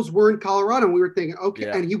 the Devils were in Colorado, and we were thinking, okay,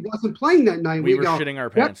 and he wasn't playing that night. We were shitting our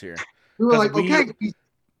pants here. We were like, okay,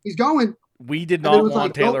 he's going. We did not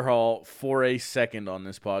want Taylor Hall for a second on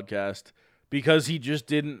this podcast. Because he just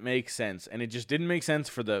didn't make sense. And it just didn't make sense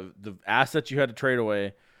for the assets you had to trade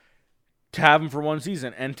away. to have him for one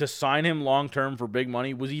season, and to sign him long term for big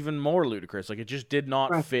money was even more ludicrous. Like, it just did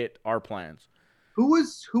not fit our plans. Who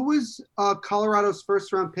was Colorado's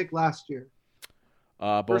first round pick last year?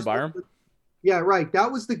 Bowen Byram. Yeah, right.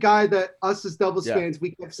 That was the guy that us as Devils fans,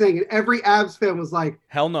 we kept saying, and every Avs fan was like,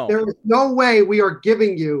 hell no. There is no way we are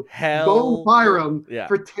giving you Bowen Byram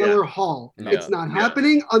for Taylor Hall. No. It's not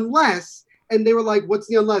happening unless, and they were like, what's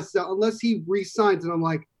the unless? Unless he re-signs. And I'm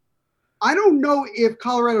like, I don't know if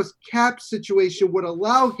Colorado's cap situation would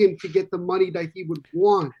allow him to get the money that he would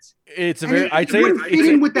want. It's a very, I'd say it's fit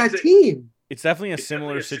in with that team. It's definitely a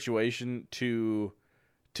similar situation to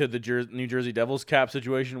the New Jersey Devils cap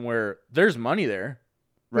situation, where there's money there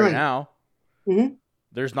right now. Mm-hmm.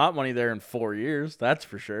 There's not money there in 4 years. That's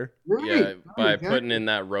for sure. Right. Yeah, by putting in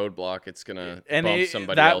that roadblock, it's gonna bump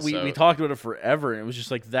somebody else out. We talked about it forever, and it was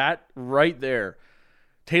just like that right there.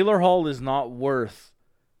 Taylor Hall is not worth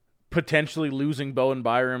potentially losing Bowen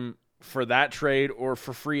Byram for that trade or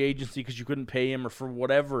for free agency because you couldn't pay him or for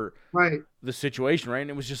whatever the situation, right? And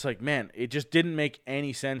it was just like, man, it just didn't make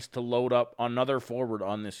any sense to load up another forward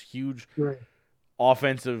on this huge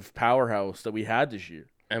offensive powerhouse that we had this year.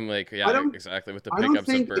 And like, exactly, with the pickups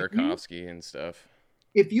of Burakovsky and stuff.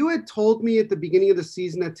 If you had told me at the beginning of the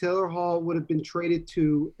season that Taylor Hall would have been traded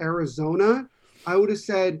to Arizona, I would have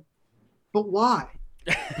said, but why?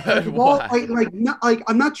 Why?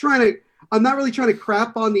 I'm not really trying to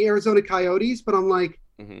crap on the Arizona Coyotes, but I'm like,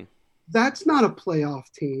 that's not a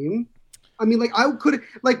playoff team. I mean, like, I could,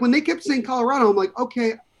 like, when they kept saying Colorado, I'm like,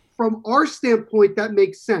 okay, from our standpoint, that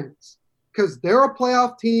makes sense because they're a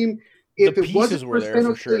playoff team. If the it pieces were there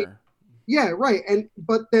for sure. Yeah, right.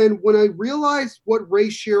 But then when I realized what Ray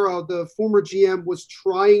Shero, the former GM, was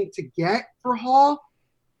trying to get for Hall,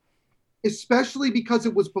 especially because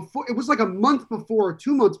it was like a month before or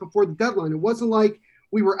 2 months before the deadline. It wasn't like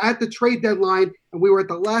we were at the trade deadline and we were at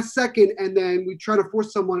the last second and then we try to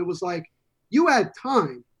force someone. It was like, you had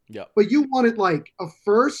time, but you wanted like a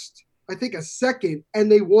first, I think a second,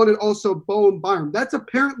 and they wanted also Bowen Byram. That's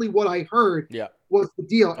apparently what I heard was the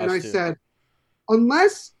deal. And I said,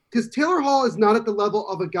 unless, because Taylor Hall is not at the level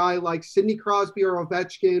of a guy like Sidney Crosby or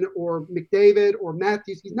Ovechkin or McDavid or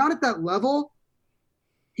Matthews. He's not at that level.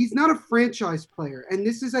 He's not a franchise player. And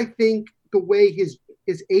this is, I think, the way his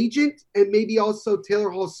agent and maybe also Taylor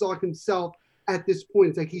Hall saw himself at this point.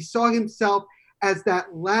 It's like he saw himself as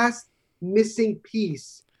that last missing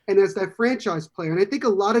piece and as that franchise player. And I think a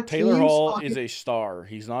lot of Taylor Hall is a star.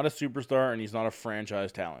 He's not a superstar and he's not a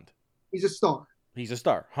franchise talent. He's a star. He's a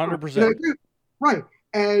star, 100%. Right.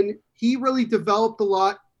 And he really developed a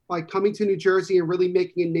lot by coming to New Jersey and really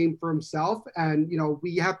making a name for himself. And, you know,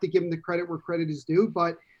 we have to give him the credit where credit is due.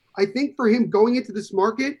 But I think for him going into this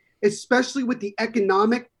market, especially with the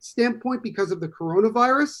economic standpoint because of the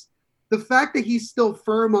coronavirus, the fact that he's still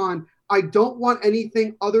firm on, I don't want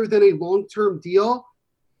anything other than a long-term deal.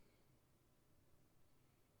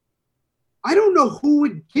 I don't know who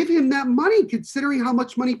would give him that money considering how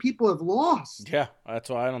much money people have lost. Yeah, that's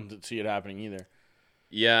why I don't see it happening either.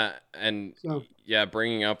 Yeah, and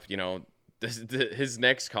bringing up, you know, his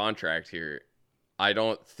next contract here, I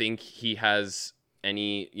don't think he has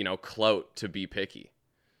any, you know, clout to be picky.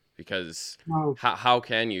 Because how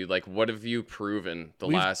can you? Like, what have you proven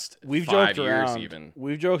last 5 years even?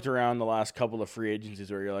 We've joked around the last couple of free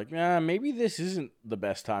agencies where you're like, maybe this isn't the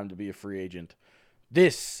best time to be a free agent.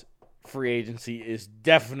 This free agency is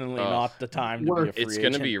definitely not the time to be a free agent. It's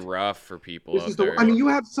going to be rough for people out there. I mean, you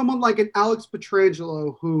have someone like an Alex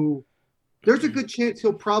Pietrangelo who there's a good chance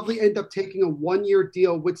he'll probably end up taking a 1-year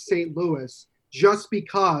deal with St. Louis just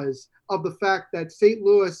because of the fact that St.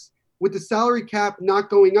 Louis, with the salary cap not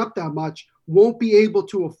going up that much, won't be able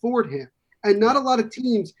to afford him. And not a lot of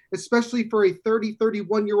teams, especially for a 30,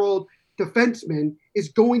 31-year-old defenseman, is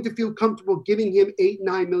going to feel comfortable giving him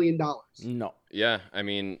 $8-9 million. No. Yeah, I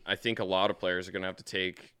mean, I think a lot of players are going to have to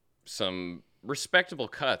take some respectable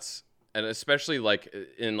cuts. And especially like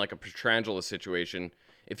in like a Pietrangelo situation,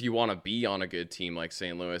 if you want to be on a good team like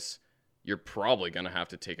St. Louis, you're probably going to have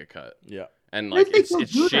to take a cut. Yeah. And like it's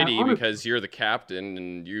shitty because you're the captain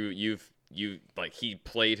and you like he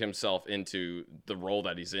played himself into the role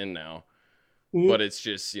that he's in now. Mm-hmm. But it's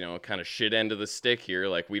just, you know, kind of shit end of the stick here.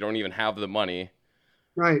 Like we don't even have the money.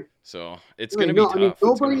 Right. So it's going to be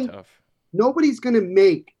tough. I mean, nobody's going to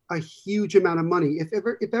make a huge amount of money.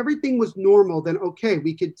 If everything was normal, then okay,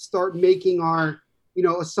 we could start making our, you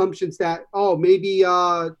know, assumptions that, maybe, you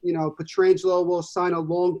know, Pietrangelo will sign a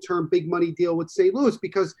long-term big money deal with St. Louis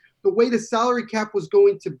because the way the salary cap was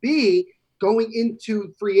going to be going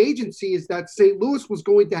into free agency is that St. Louis was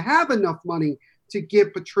going to have enough money to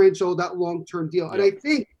give Pietrangelo that long-term deal. Yeah. And I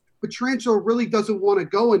think Pietrangelo really doesn't want to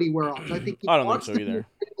go anywhere else. I think he I don't think wants so to be either. in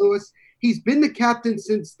St. Louis. He's been the captain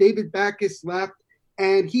since David Backes left,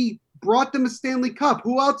 and he brought them a Stanley Cup.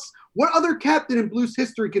 Who else? What other captain in Blues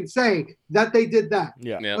history can say that they did that?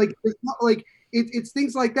 Yeah. Like it's not like it's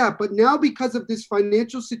things like that. But now because of this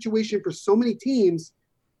financial situation for so many teams,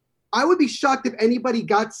 I would be shocked if anybody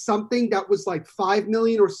got something that was like $5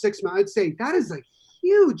 million or $6 million. I'd say that is a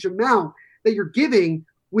huge amount that you're giving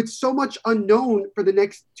with so much unknown for the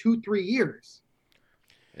next 2-3 years.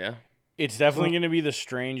 Yeah. It's definitely going to be the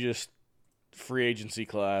strangest free agency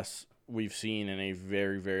class we've seen in a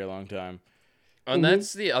very, very long time. And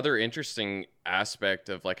that's the other interesting aspect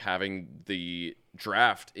of like having the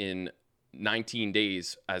draft in 19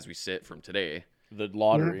 days as we sit from today. The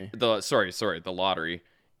lottery. The lottery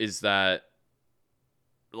is that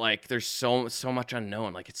like there's so much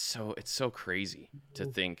unknown. Like it's so crazy to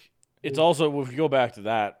think. It's also, if you go back to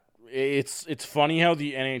that, it's funny how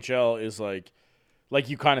the NHL is like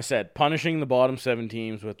you kind of said, punishing the bottom 7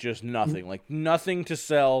 teams with just nothing. Like nothing to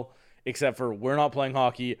sell except for we're not playing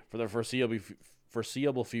hockey for the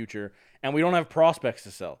foreseeable future, and we don't have prospects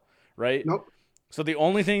to sell, right? Nope. So the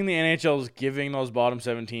only thing the NHL is giving those bottom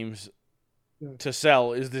 7 teams to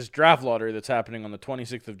sell is this draft lottery that's happening on the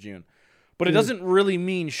 26th of June. But it doesn't really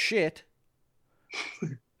mean shit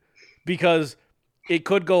because it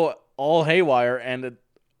could go all haywire and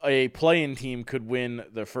a play-in team could win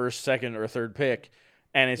the first, second, or third pick,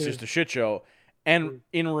 and it's just a shit show. And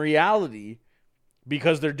in reality,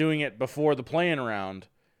 because they're doing it before the play-in round,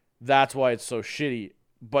 that's why it's so shitty.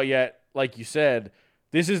 But yet, like you said,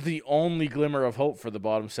 this is the only glimmer of hope for the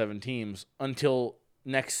bottom 7 teams until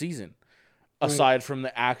next season, aside from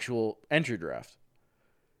the actual entry draft.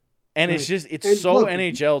 And it's so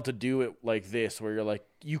NHL to do it like this, where you're like,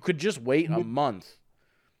 you could just wait a month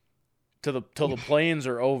till the play-ins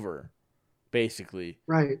are over, basically.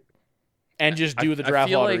 Right. And just do the draft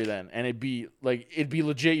feel lottery like, then. And it'd be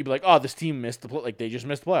legit. You'd be like, oh, this team missed they just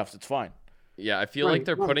missed the playoffs. It's fine. Yeah, I feel like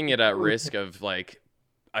they're putting it at risk of like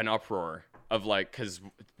an uproar of like, because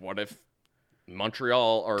what if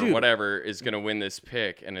Montreal or whatever is going to win this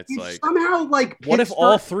pick, and it's like somehow like what if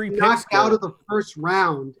all 3 picks knocked out of the first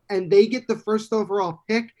round and they get the first overall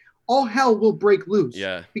pick? All hell will break loose.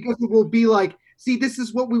 Yeah, because it will be like, see, this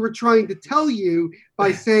is what we were trying to tell you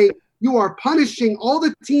by saying you are punishing all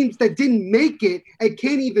the teams that didn't make it and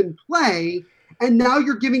can't even play. And now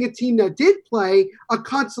you're giving a team that did play a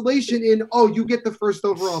consolation in, you get the first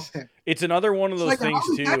overall pick. It's another one of those things,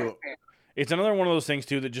 too. It's another one of those things,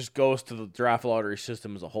 too, that just goes to the draft lottery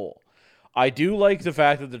system as a whole. I do like the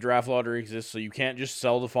fact that the draft lottery exists, so you can't just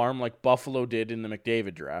sell the farm like Buffalo did in the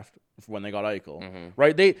McDavid draft when they got Eichel.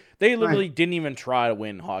 Right? They literally didn't even try to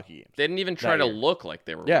win hockey games. They didn't even try to look like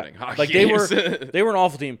they were winning hockey like games. they were an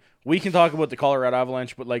awful team. We can talk about the Colorado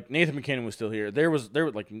Avalanche, but like Nathan McKinnon was still here. There was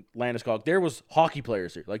like Landeskog. There was hockey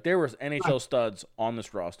players here. Like there was NHL studs on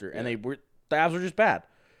this roster, and the Avs were just bad.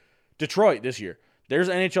 Detroit this year. There's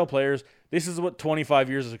NHL players. This is what 25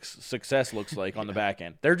 years of success looks like on the back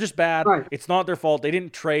end. They're just bad. Right. It's not their fault. They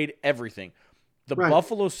didn't trade everything. The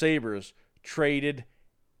Buffalo Sabres traded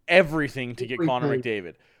everything to get Connor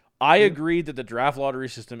McDavid. I agree that the draft lottery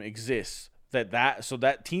system exists. So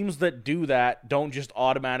that teams that do that don't just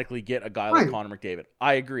automatically get a guy like Connor McDavid.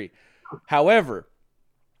 I agree. However,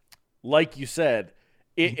 like you said,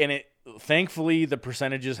 thankfully the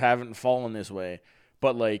percentages haven't fallen this way,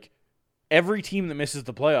 but like every team that misses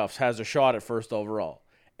the playoffs has a shot at first overall.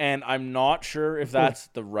 And I'm not sure if that's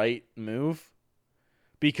the right move,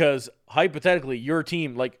 because hypothetically your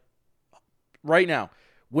team, like right now,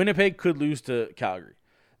 Winnipeg could lose to Calgary.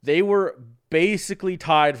 They were basically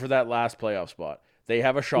tied for that last playoff spot. They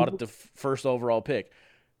have a shot at the first overall pick.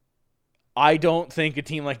 I don't think a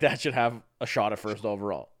team like that should have a shot at first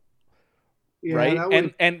overall. Yeah,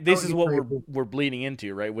 right? And this is what we're bleeding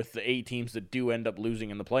into, right? With the 8 teams that do end up losing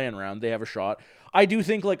in the play-in round, they have a shot. I do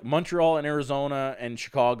think like Montreal and Arizona and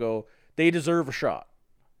Chicago, they deserve a shot.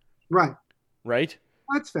 Right. Right?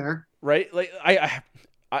 That's fair. Right? Like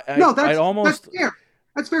that's fair.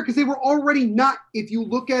 That's fair because they were already not. If you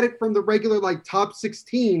look at it from the regular like top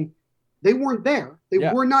 16, they weren't there. They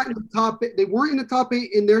were not in the top. They weren't in the top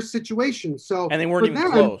 8 in their situation. So and they weren't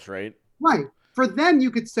even close, right? Right. For them,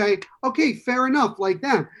 you could say, okay, fair enough, like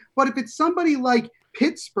them. But if it's somebody like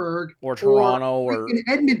Pittsburgh or Toronto or in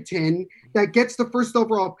Edmonton that gets the first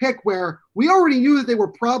overall pick, where we already knew that they were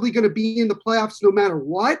probably going to be in the playoffs no matter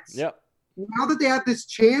what. Yep. Now that they have this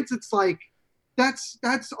chance, it's like. That's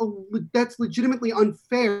legitimately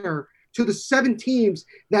unfair to the 7 teams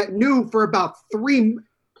that knew for about 3+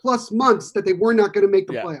 months that they were not going to make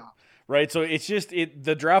the playoffs. Right? So it's just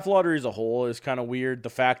the draft lottery as a whole is kind of weird. The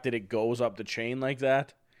fact that it goes up the chain like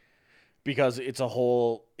that, because it's a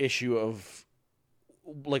whole issue of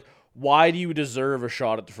like, why do you deserve a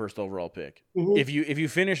shot at the first overall pick? Mhm. If you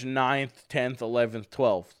finish 9th, 10th, 11th,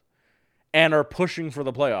 12th, and are pushing for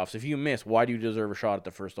the playoffs, if you miss, why do you deserve a shot at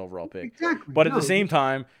the first overall pick? Exactly. But at No. the same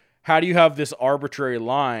time, how do you have this arbitrary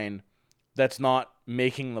line that's not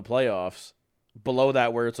making the playoffs below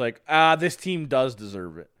that where it's like, this team does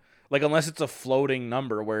deserve it? Like, unless it's a floating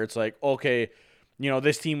number where it's like, okay,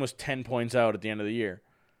 this team was 10 points out at the end of the year.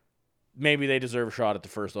 Maybe they deserve a shot at the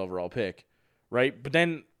first overall pick, right? But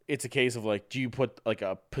then it's a case of like, do you put like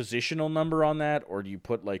a positional number on that, or do you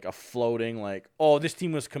put like a floating, like, oh, this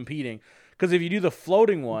team was competing? Because if you do the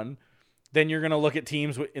floating one, then you're going to look at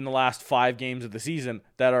teams in the last 5 games of the season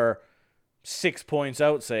that are 6 points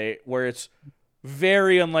out, say, where it's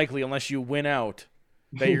very unlikely, unless you win out,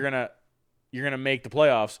 that you're gonna make the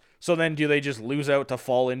playoffs. So then do they just lose out to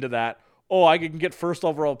fall into that, oh, I can get first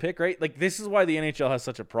overall pick, right? Like, this is why the NHL has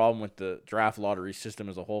such a problem with the draft lottery system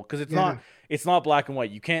as a whole, because it's not black and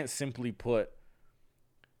white. You can't simply put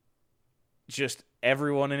just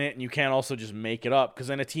everyone in it, and you can't also just make it up, because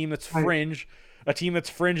then a team that's fringe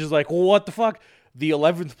is like, well, what the fuck? The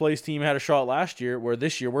 11th place team had a shot last year, where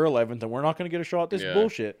this year we're 11th, and we're not going to get a shot. This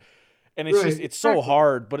bullshit. And it's just, it's so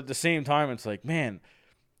hard, but at the same time, it's like, man,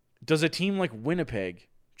 does a team like Winnipeg,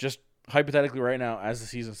 just hypothetically right now, as the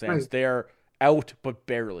season stands, they are out but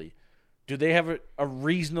barely. Do they have a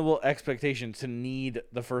reasonable expectation to need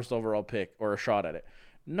the first overall pick or a shot at it?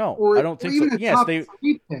 No, I don't think so. Yes, they.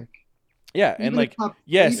 Pick. Yeah, Even and like,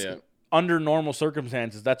 yes, Yeah. under normal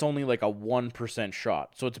circumstances, that's only like a 1%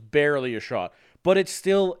 shot, so it's barely a shot, but it's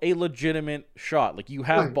still a legitimate shot. Like, you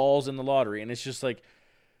have balls in the lottery, and it's just like,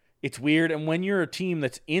 it's weird. And when you're a team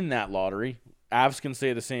that's in that lottery, Avs can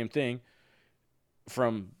say the same thing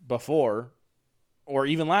from before, or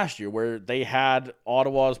even last year, where they had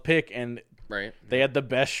Ottawa's pick and they had the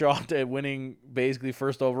best shot at winning basically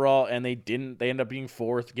first overall, and they didn't. They ended up being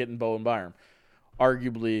 4th, getting Bowen Byram,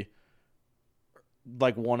 arguably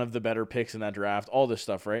like one of the better picks in that draft. All this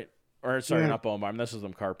stuff, right? Or sorry, not Bowen Byram. This was the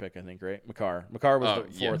Makar pick, I think, right? Makar was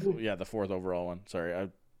the 4th. Yeah, the 4th overall one. Sorry,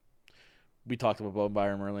 we talked about Bowen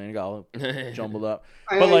Byram earlier and got all jumbled up.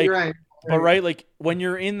 But like, like when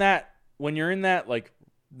you're in that like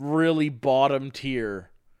really bottom tier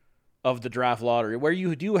of the draft lottery, where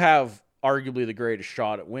you do have arguably the greatest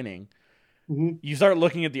shot at winning, you start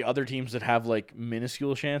looking at the other teams that have like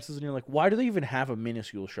minuscule chances, and you're like, why do they even have a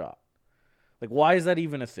minuscule shot? Like, why is that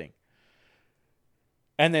even a thing?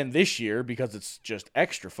 And then this year, because it's just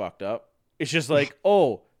extra fucked up, it's just like,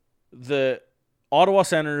 oh, the Ottawa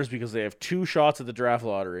Senators, because they have 2 shots at the draft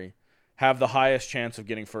lottery, have the highest chance of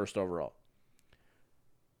getting first overall.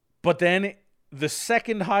 But then the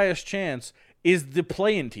second highest chance is the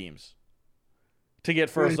play-in teams to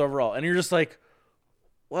get first overall. And you're just like,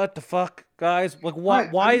 what the fuck, guys? Like,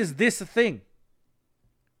 why is this a thing?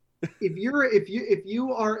 If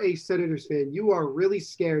you are a Senators fan, you are really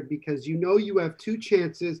scared, because you have 2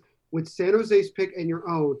 chances with San Jose's pick and your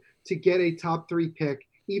own to get a top 3 pick,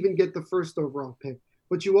 even get the first overall pick.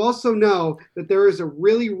 But you also know that there is a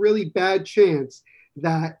really, really bad chance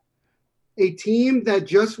that a team that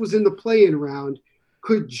just was in the play-in round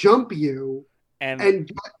could jump you and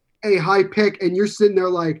get a high pick, and you're sitting there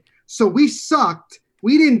like, so we sucked.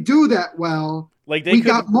 We didn't do that well. Like, we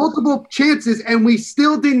got multiple chances, and we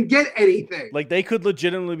still didn't get anything. Like, they could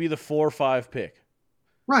legitimately be the 4 or 5 pick.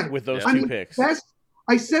 Right. With those 2 picks.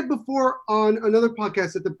 I said before on another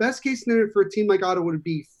podcast that the best case scenario for a team like Ottawa would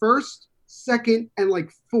be 1st, 2nd, and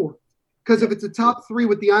like 4th. Because if it's a top 3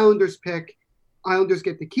 with the Islanders pick, Islanders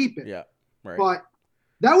get to keep it. Yeah. Right. But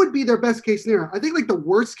that would be their best case scenario. I think like the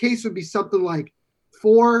worst case would be something like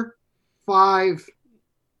 4, 5,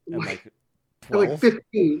 and like 12? like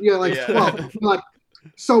 15. Yeah, like 12. Like,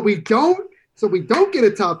 so we don't get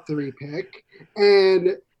a top 3 pick,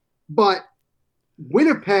 but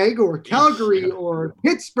Winnipeg or Calgary or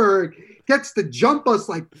Pittsburgh gets to jump us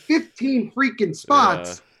like 15 freaking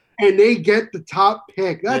spots, and they get the top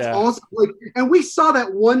pick. That's awesome. Like, and we saw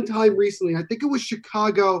that one time recently. I think it was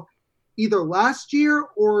Chicago, either last year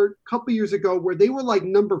or a couple years ago, where they were like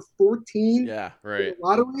number 14 in the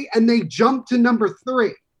lottery, and they jumped to number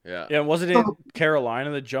 3. Yeah, wasn't it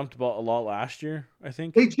Carolina that jumped about a lot last year? I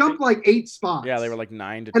think they jumped like 8 spots. Yeah, they were like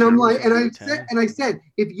 9 to 10. And I'm like, I said,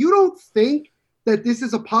 if you don't think that this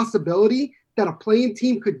is a possibility that a playing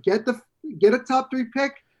team could get a top 3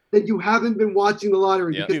 pick, then you haven't been watching the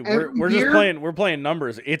lottery. Yeah. Dude, we're playing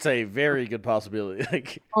numbers. It's a very good possibility.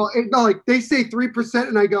 Like, like they say 3%,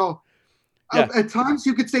 and I go, Yeah. At times,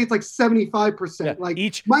 you could say it's like 75%. Yeah, Like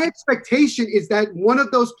my expectation is that one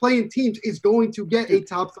of those playing teams is going to get a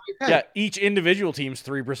top 3 pick. Yeah, each individual team's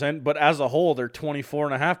 3%, but as a whole, they're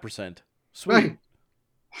 24.5%. Sweet. Right.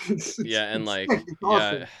 Yeah, and like, it's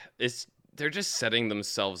awesome. yeah, they're just setting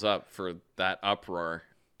themselves up for that uproar.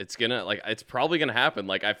 It's probably gonna happen.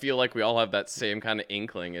 Like, I feel like we all have that same kind of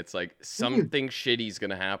inkling. It's like something shitty's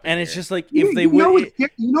gonna happen, And it's here. just like with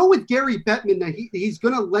Gary Bettman that he's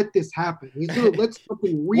gonna let this happen. He's gonna let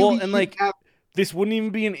something really happen. This wouldn't even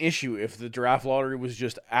be an issue if the draft lottery was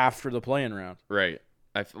just after the play-in round. Right.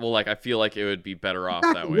 I feel like it would be better off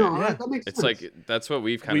Exactly. that way. No, Yeah. that makes It's sense. like that's what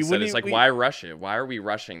we've kind of said. It's like, why rush it? Why are we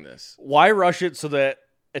rushing this? Why rush it so that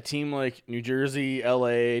a team like New Jersey,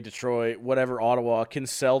 LA, Detroit, whatever, Ottawa can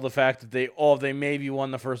sell the fact that they maybe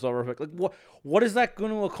won the first overall pick? Like what is that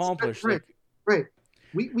going to accomplish? Right. Like,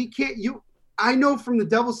 Right. We can't. I know from the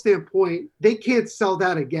Devils' standpoint, they can't sell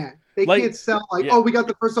that again. They can't sell we got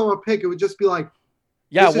the first overall pick. It would just be like,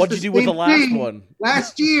 yeah, what'd you do with the last one?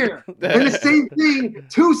 Last year. And the same thing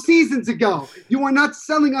 2 seasons ago. You are not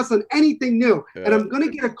selling us on anything new. Yeah. And I'm going to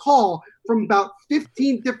get a call from about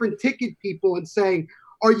 15 different ticket people and saying,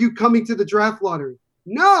 are you coming to the draft lottery?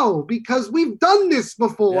 No, because we've done this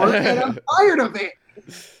before and I'm tired of it.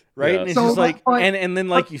 Right? Yeah. And it's So, just like, but- and then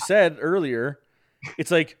like you said earlier,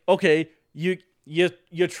 it's like, okay, you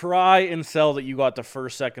try and sell that you got the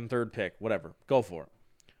first, second, third pick, whatever. Go for it.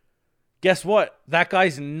 Guess what? That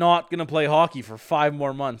guy's not going to play hockey for 5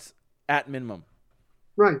 more months at minimum.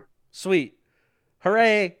 Right. Sweet.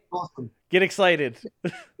 Hooray. Awesome. Get excited.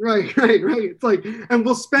 Right. It's like, and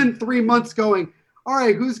we'll spend 3 months going, all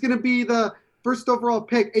right, who's going to be the first overall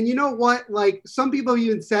pick? And you know what? Like some people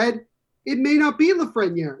even said, it may not be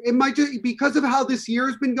Lafreniere. It might just, because of how this year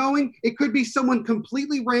has been going, it could be someone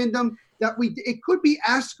completely random it could be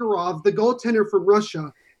Askarov, the goaltender from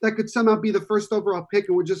Russia, that could somehow be the first overall pick.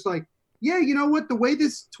 And we're just like, yeah, you know what? The way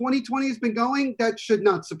this 2020 has been going, that should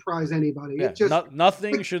not surprise anybody. Yeah, It just,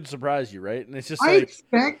 nothing should surprise you, right? And it's just I like,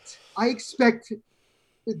 expect,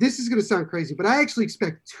 this is going to sound crazy, but I actually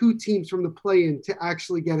expect 2 teams from the play-in to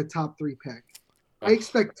actually get a top 3 pick. I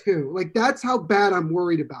expect 2. Like, that's how bad I'm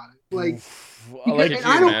worried about it. Like, like and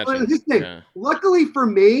I don't, this thing, luckily for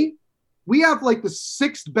me, we have like the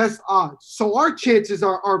 6th best odds. So our chances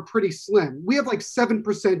are pretty slim. We have like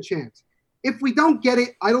 7% chance. If we don't get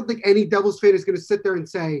it, I don't think any Devils fan is going to sit there and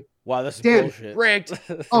say, wow, this is damn, bullshit. Rigged.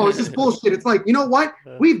 oh, this is bullshit. It's like, you know what?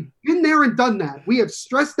 We've been there and done that. We have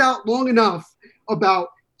stressed out long enough about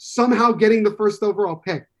somehow getting the first overall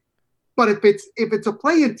pick. But if it's a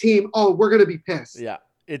play-in team, we're going to be pissed. Yeah.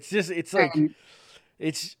 It's just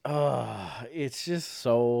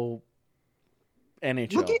so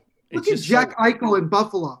NHL. Look at Jack Eichel in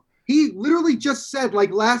Buffalo. He literally just said,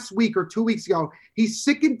 like last week or 2 weeks ago, he's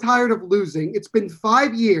sick and tired of losing. It's been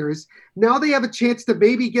 5 years. Now they have a chance to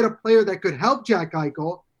maybe get a player that could help Jack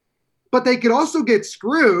Eichel, but they could also get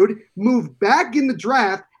screwed, move back in the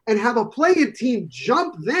draft, and have a play-in team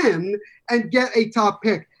jump them and get a top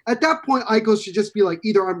pick. At that point, Eichel should just be like,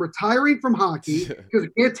 either I'm retiring from hockey because I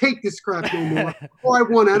can't take this crap no more, or I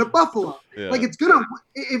want out of Buffalo. Yeah. Like, it's going to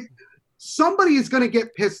 – if somebody is going to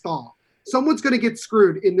get pissed off. Someone's going to get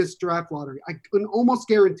screwed in this draft lottery. I can almost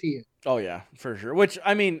guarantee it. Oh, yeah, for sure. Which,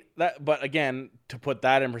 I mean, but again, to put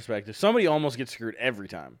that in perspective, somebody almost gets screwed every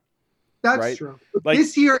time. That's right? true. But Like,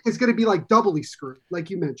 this year is going to be like doubly screwed,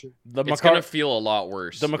 like you mentioned. It's going to feel a lot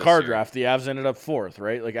worse. The this Makar year. draft, the Avs ended up 4th,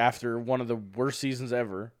 right? Like, after one of the worst seasons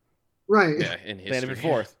ever. Right. Yeah, in They ended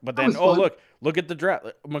history. up 4th. But That then, was fun. look at the draft.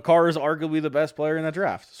 Makar is arguably the best player in that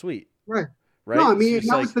draft. Sweet. Right. Right? No, I mean, It's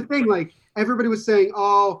that just was the thing. Like, everybody was saying,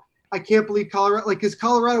 I can't believe Colorado. Like, because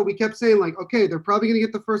Colorado, we kept saying, like, okay, they're probably going to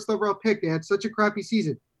get the first overall pick. They had such a crappy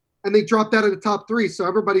season. And they dropped out of the top 3. So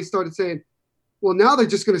everybody started saying, well, now they're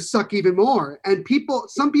just going to suck even more. And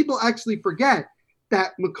some people actually forget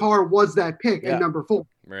that Makar was that pick at number 4.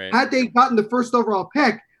 Right. Had they gotten the first overall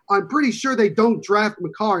pick, I'm pretty sure they don't draft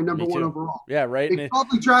Makar number Me 1 too. overall. Yeah, right. They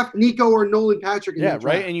probably draft Nico or Nolan Patrick in Yeah, that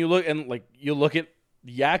draft. right. And you look at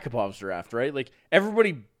Yakupov's draft, right? Like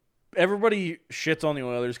everybody shits on the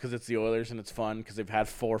Oilers because it's the Oilers and it's fun because they've had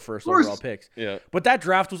 4 first overall picks. Yeah. But that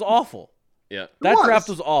draft was awful. Yeah. That was. draft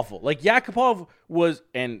was awful. Like Yakupov was,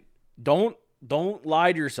 and don't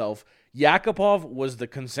lie to yourself. Yakupov was the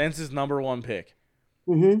consensus number 1 pick.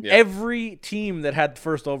 Mm-hmm. Yeah. Every team that had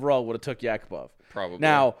first overall would have took Yakupov. Probably.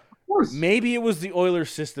 Now, Of course. maybe it was the Oilers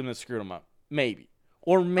system that screwed him up. Maybe.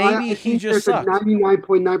 Or maybe I he think just there's a sucked.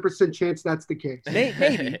 99.9% chance that's the case.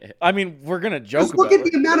 Maybe. I mean, we're going to joke Just look about at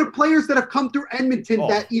it. the amount of players that have come through Edmonton Oh.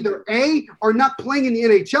 that either A, are not playing in the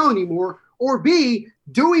NHL anymore, or B,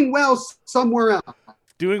 doing well somewhere else.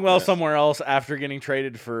 Doing well somewhere else after getting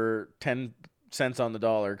traded for 10 cents on the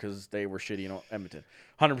dollar because they were shitty in Edmonton.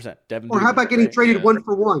 100%. Devin Or how Dubnyk, about getting right? traded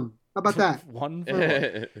 1-for-1? How about that? 1 for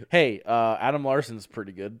 1. Hey, Adam Larson's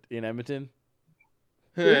pretty good in Edmonton.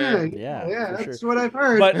 Yeah, for that's sure. what I've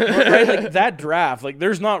heard. But right, like that draft, like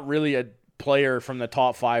there's not really a player from the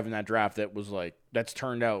top 5 in that draft that was like that's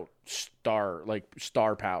turned out star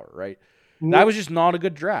power, right? That was just not a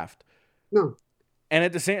good draft. No. And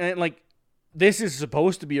at the same, and like this is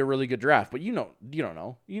supposed to be a really good draft, but you don't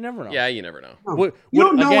know. You never know. Yeah, you never know. No. You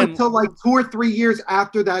don't know until like 2 or 3 years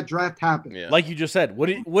after that draft happened. Yeah. Like you just said, would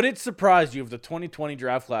it surprise you if the 2020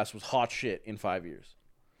 draft class was hot shit in 5 years?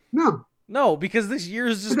 No, because this year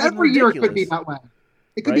is just every ridiculous. year it could be that way.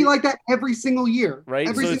 It could be like that every single year. Right.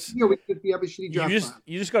 Every single year we could have a shitty draft class.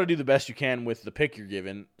 You just got to do the best you can with the pick you're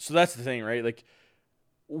given. So that's the thing, right? Like,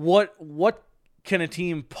 what can a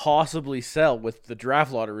team possibly sell with the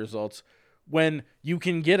draft lottery results when you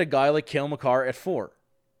can get a guy like Cale Makar at 4?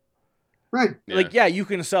 Right. Like, yeah, you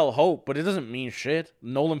can sell hope, but it doesn't mean shit.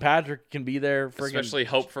 Nolan Patrick can be there for especially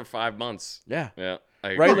hope for 5 months. Yeah. Yeah.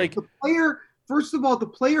 Right. Like the player. First of all, the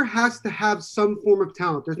player has to have some form of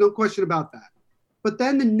talent. There's no question about that. But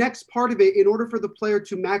then the next part of it, in order for the player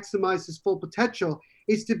to maximize his full potential,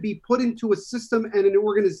 is to be put into a system and an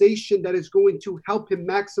organization that is going to help him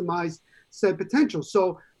maximize said potential.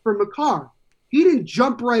 So for Makar, he didn't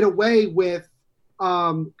jump right away with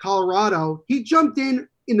Colorado. He jumped in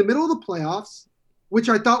the middle of the playoffs, which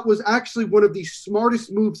I thought was actually one of the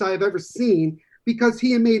smartest moves I have ever seen because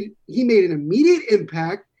he made an immediate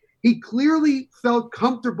impact. He clearly felt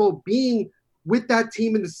comfortable being with that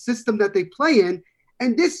team in the system that they play in.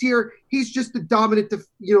 And this year, he's just a dominant,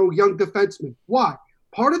 young defenseman. Why?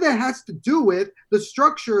 Part of that has to do with the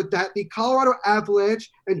structure that the Colorado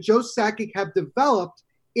Avalanche and Joe Sakic have developed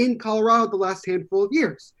in Colorado the last handful of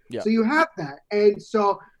years. Yeah. So you have that. And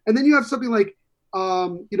then you have something like,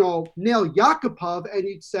 Nail Yakupov, and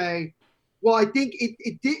you'd say, well, I think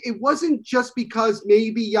it wasn't just because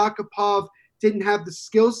maybe Yakupov didn't have the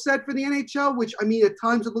skill set for the NHL, which, I mean, at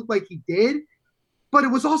times it looked like he did, but it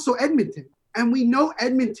was also Edmonton. And we know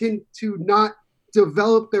Edmonton to not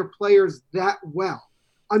develop their players that well.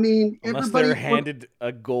 I mean, unless they're handed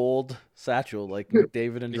a gold satchel like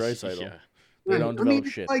McDavid and Draisaitl. Yeah. They don't develop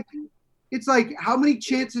shit. It's like how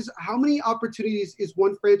many opportunities is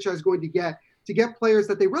one franchise going to get players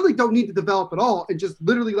that they really don't need to develop at all and just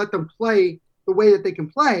literally let them play the way that they can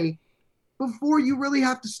play before you really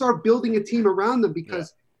have to start building a team around them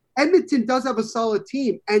because Edmonton does have a solid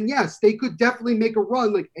team. And yes, they could definitely make a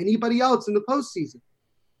run like anybody else in the postseason.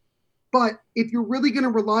 But if you're really going to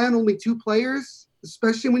rely on only 2 players,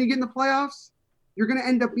 especially when you get in the playoffs, you're going to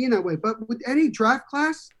end up being that way. But with any draft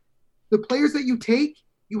class, the players that you take,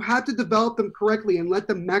 you have to develop them correctly and let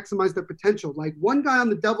them maximize their potential. Like one guy on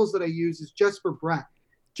the Devils that I use is Jesper Bratt.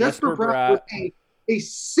 Jesper Bratt was a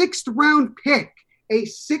 6th round pick. A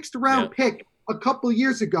 6th round pick a couple of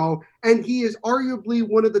years ago, and he is arguably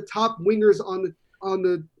one of the top wingers on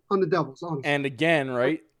the Devils. Honestly. And again,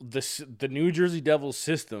 right, the New Jersey Devils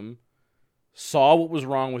system saw what was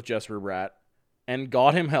wrong with Jesper Bratt and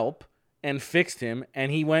got him help and fixed him, and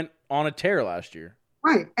he went on a tear last year.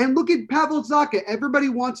 Right, and look at Pavel Zacha. Everybody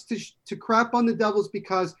wants to crap on the Devils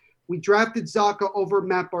because we drafted Zacha over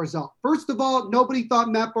Matt Barzal. First of all, nobody thought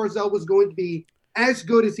Matt Barzal was going to be as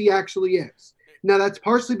good as he actually is. Now, that's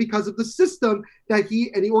partially because of the system that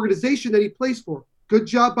he and the organization that he plays for. Good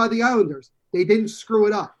job by the Islanders. They didn't screw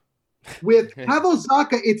it up. With Pavel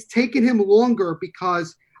Zacha, it's taken him longer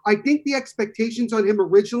because I think the expectations on him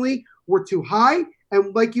originally were too high.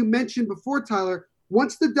 And like you mentioned before, Tyler,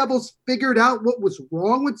 once the Devils figured out what was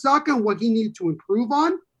wrong with Zacha and what he needed to improve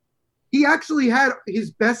on, he actually had his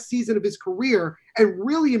best season of his career and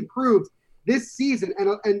really improved this season.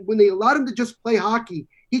 And when they allowed him to just play hockey,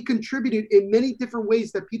 he contributed in many different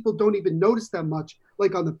ways that people don't even notice that much,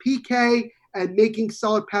 like on the PK and making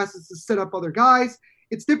solid passes to set up other guys.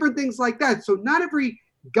 It's different things like that. So not every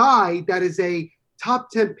guy that is a top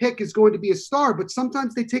 10 pick is going to be a star, but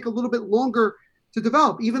sometimes they take a little bit longer to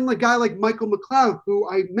develop. Even a guy like Michael McLeod, who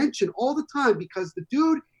I mention all the time because the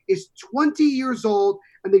dude is 20 years old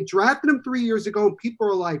and they drafted him 3 years ago and people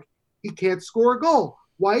are like, he can't score a goal.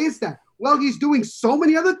 Why is that? Well, he's doing so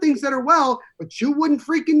many other things that are well, but you wouldn't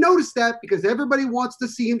freaking notice that because everybody wants to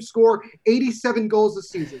see him score 87 goals a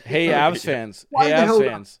season. Hey, Avs fans.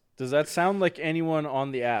 Does that sound like anyone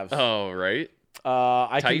on the Avs? Oh, right.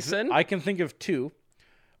 Tyson? I can think of 2.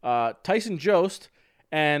 Tyson Jost,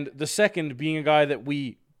 and the second being a guy that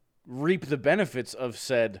we reap the benefits of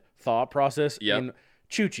said thought process in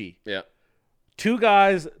Chuchi. Yeah. 2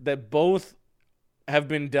 guys that both have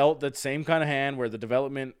been dealt that same kind of hand where the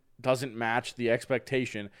development doesn't match the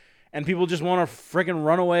expectation, and people just want to freaking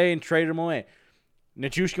run away and trade him away.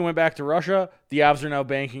 Nichushkin went back to Russia. The Avs are now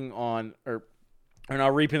banking on, or are now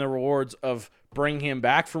reaping the rewards of bringing him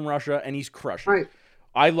back from Russia, and he's crushing. Right.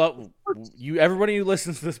 I love you. Everybody who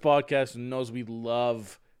listens to this podcast knows we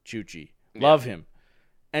love Chuchi. Love him.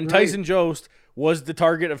 And Tyson Jost was the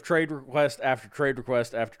target of trade request after trade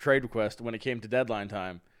request after trade request when it came to deadline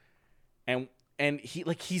time. And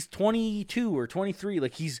he's 22 or 23.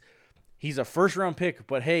 Like he's a first round pick,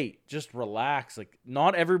 but hey, just relax. Like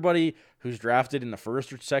not everybody who's drafted in the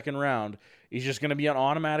first or second round is just going to be an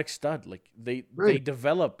automatic stud. Like they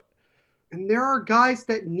develop. And there are guys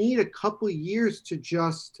that need a couple years to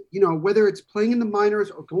just, whether it's playing in the minors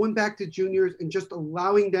or going back to juniors and just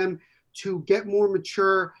allowing them to get more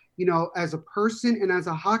mature, as a person and as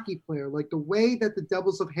a hockey player. Like the way that the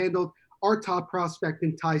Devils have handled our top prospect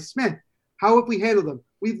in Ty Smith. How have we handled him?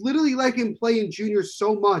 We've literally let him play in juniors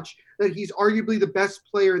so much that he's arguably the best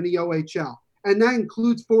player in the OHL. And that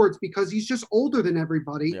includes forwards because he's just older than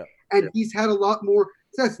everybody. Yeah. And he's had a lot more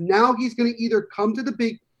success. Now he's going to either come to the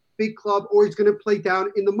big club or he's going to play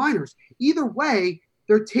down in the minors. Either way,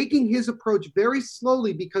 they're taking his approach very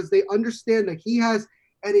slowly because they understand that he has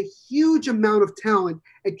a huge amount of talent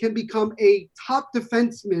and can become a top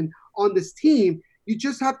defenseman on this team. You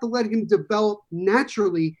just have to let him develop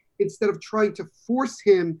naturally instead of trying to force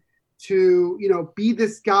him to, be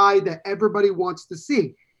this guy that everybody wants to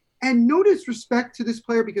see. And no disrespect to this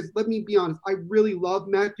player, because let me be honest, I really love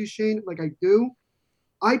Matt Duchene, like I do.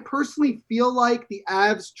 I personally feel like the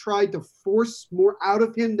Avs tried to force more out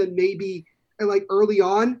of him than maybe like early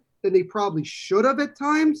on than they probably should have at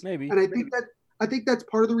times. Maybe. And I think that's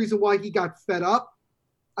part of the reason why he got fed up.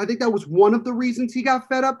 I think that was one of the reasons he got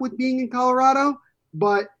fed up with being in Colorado.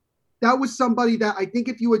 But that was somebody that I think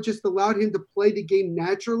if you had just allowed him to play the game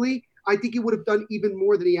naturally, I think he would have done even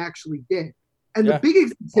more than he actually did. And the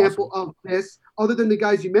biggest example of this, other than the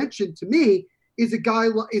guys you mentioned to me, is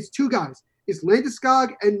two guys. Is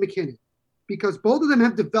Landeskog and McKinnon, because both of them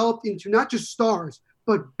have developed into not just stars,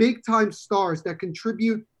 but big-time stars that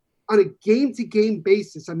contribute on a game-to-game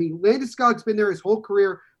basis. I mean, Landeskog's been there his whole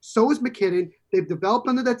career. So is McKinnon. They've developed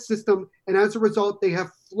under that system, and as a result, they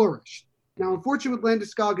have flourished. Now, unfortunately, with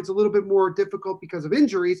Landeskog, it's a little bit more difficult because of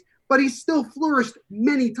injuries, but he's still flourished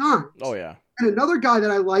many times. Oh, yeah. And another guy that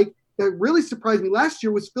I like that really surprised me last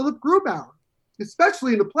year was Philip Grubauer,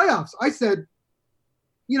 especially in the playoffs. I said,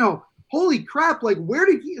 holy crap, like where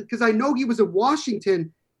did he – because I know he was in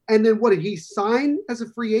Washington, and then what, did he sign as a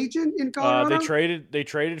free agent in Colorado? They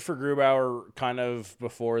traded for Grubauer kind of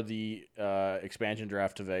before the expansion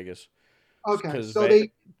draft to Vegas. Okay, so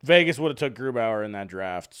Vegas would have took Grubauer in that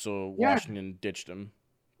draft, so Washington ditched him.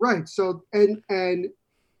 Right, so and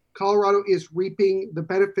Colorado is reaping the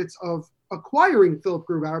benefits of acquiring Philip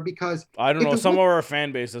Grubauer because – I don't know, some of our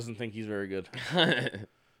fan base doesn't think he's very good.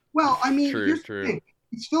 Well, I mean, here's the thing.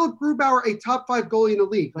 Is Philip Grubauer a top 5 goalie in the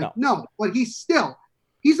league? No, but he's a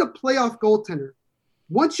playoff goaltender.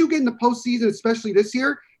 Once you get in the postseason, especially this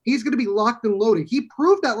year, he's going to be locked and loaded. He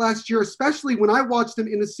proved that last year, especially when I watched him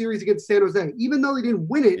in the series against San Jose. Even though they didn't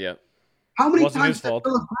win it, how many times did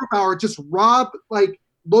Philip Grubauer just rob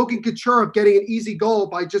Logan Couture of getting an easy goal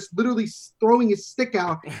by just literally throwing his stick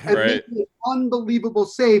out and making an unbelievable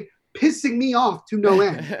save, pissing me off to no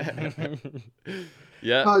end.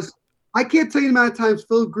 Because I can't tell you the amount of times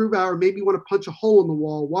Philip Grubauer made me want to punch a hole in the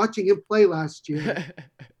wall watching him play last year.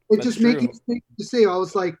 It just made me to say, I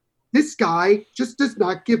was like, this guy just does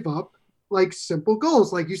not give up simple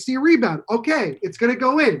goals. Like you see a rebound. Okay, it's going to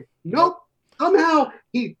go in. Nope. Somehow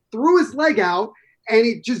he threw his leg out and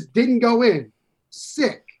it just didn't go in.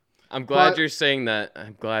 Sick. I'm glad you're saying that.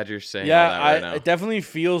 I'm glad you're saying that right now. It definitely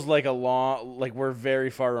feels like we're very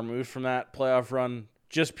far removed from that playoff run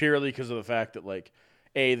just purely because of the fact that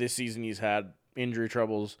this season he's had injury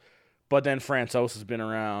troubles, but then Francouz has been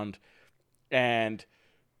around, and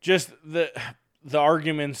just the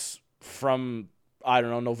arguments from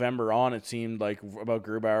November on, it seemed like about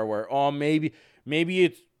Grubauer where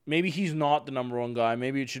maybe he's not the number one guy,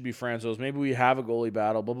 maybe it should be Francouz, maybe we have a goalie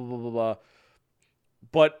battle, blah blah blah blah blah.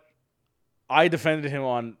 But I defended him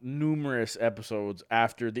on numerous episodes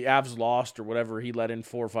after the Avs lost or whatever. He let in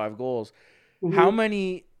 4 or 5 goals.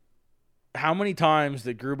 Mm-hmm. How many times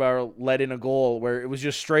did Grubauer let in a goal where it was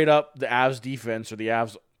just straight up the Avs defense or the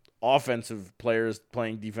Avs offensive players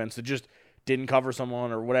playing defense that just didn't cover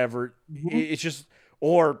someone or whatever? Mm-hmm. It's just,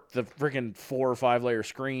 or the freaking 4 or 5 layer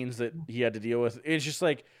screens that he had to deal with. It's just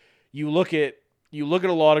you look at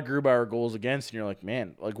a lot of Grubauer goals against and you're like,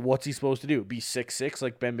 man, what's he supposed to do? Be 6'6"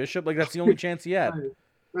 like Ben Bishop? That's the only chance he had.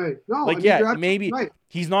 Right. No, Like, I mean, yeah, you're absolutely maybe right.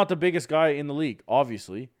 he's not the biggest guy in the league,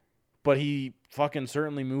 obviously, but he fucking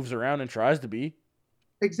certainly moves around and tries to be.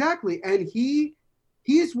 Exactly. And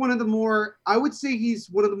he's one of the more, I would say he's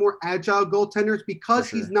one of the more agile goaltenders because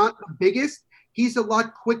For sure. he's not the biggest. He's a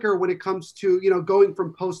lot quicker when it comes to, going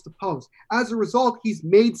from post to post. As a result, he's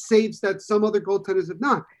made saves that some other goaltenders have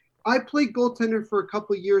not. I played goaltender for a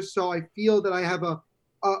couple of years, so I feel that I have a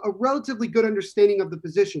relatively good understanding of the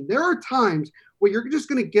position. There are times where you're just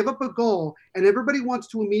going to give up a goal and everybody wants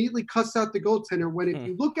to immediately cuss out the goaltender when if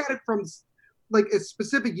you look at it from like a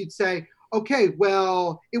specific, you'd say, okay,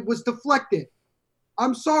 well, it was deflected.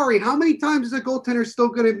 I'm sorry. How many times is a goaltender still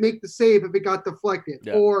going to make the save if it got deflected?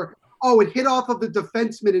 Yeah. Or, oh, it hit off of the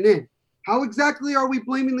defenseman and in. How exactly are we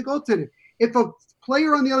blaming the goaltender? If a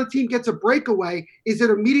player on the other team gets a breakaway, is it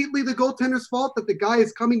immediately the goaltender's fault that the guy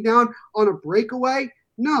is coming down on a breakaway?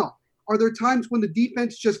 No. Are there times when the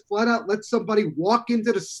defense just flat out lets somebody walk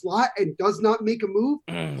into the slot and does not make a move?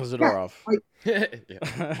 Zadorov. Yeah.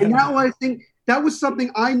 And now I think that was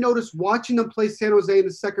something I noticed watching them play San Jose in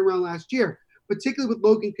the second round last year, particularly with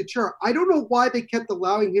Logan Couture. I don't know why they kept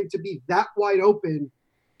allowing him to be that wide open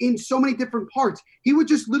in so many different parts. He would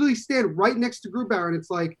just literally stand right next to Grubauer, and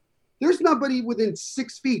it's like, there's nobody within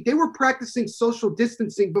 6 feet. They were practicing social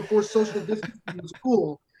distancing before social distancing was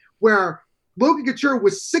cool, where Logan Couture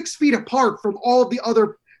was 6 feet apart from all of the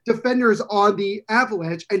other defenders on the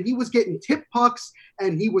Avalanche, and he was getting tip pucks,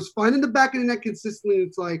 and he was finding the back of the net consistently.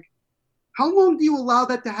 It's like, how long do you allow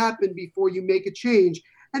that to happen before you make a change?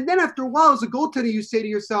 And then after a while, as a goaltender, you say to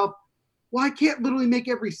yourself, well, I can't literally make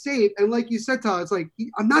every save. And like you said, Todd, it's like,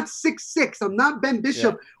 I'm not 6'6". I'm not Ben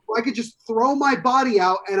Bishop, where I could just throw my body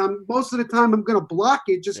out, and most of the time I'm going to block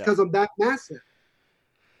it just because I'm that massive.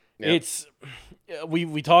 Yeah. It's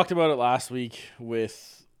we talked about it last week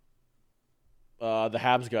with the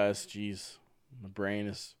Habs guys. Jeez, my brain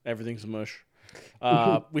is everything's mush.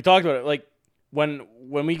 We talked about it like when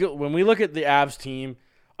we look at the Avs team.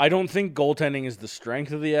 I don't think goaltending is the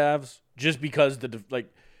strength of the Avs, just because the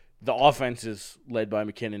offense is led by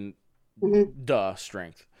McKinnon.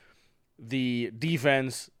 Strength. The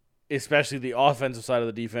defense, especially the offensive side of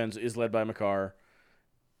the defense, is led by Makar.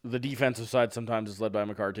 The defensive side sometimes is led by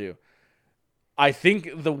Makar too. I think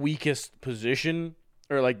the weakest position,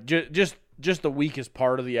 or like just the weakest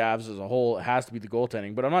part of the Avs as a whole, has to be the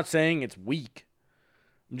goaltending. But I'm not saying it's weak.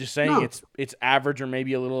 I'm just saying it's average or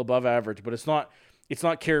maybe a little above average. But it's not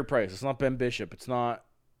Carey Price. It's not Ben Bishop. It's not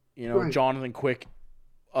Right. Jonathan Quick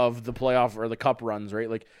of the playoff or the cup runs, right?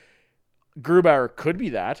 Like Grubauer could be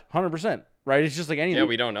that 100%, right? It's just like any. Yeah,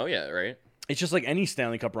 we don't know yet, right? It's just like any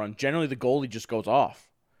Stanley Cup run. Generally, the goalie just goes off.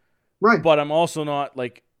 Right. But I'm also not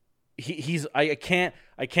like I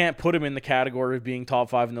can't put him in the category of being top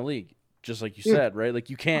 5 in the league, just like you said, right? Like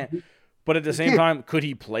you can't. But at the same time, could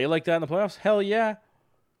he play like that in the playoffs? Hell yeah.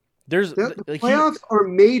 The playoffs are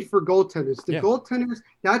made for goaltenders. The Yeah. goaltenders,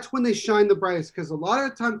 that's when they shine the brightest, because a lot of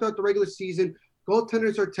the time throughout the regular season,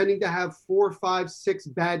 goaltenders are tending to have 4, 5, 6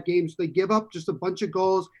 bad games. They give up just a bunch of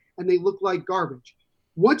goals, and they look like garbage.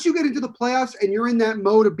 Once you get into the playoffs and you're in that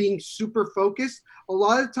mode of being super focused, a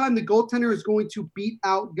lot of the time the goaltender is going to beat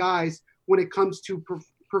out guys when it comes to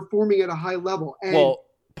performing at a high level. And well,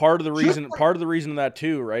 part of the reason of that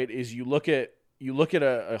too, right, is you look at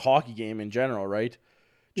a hockey game in general, right?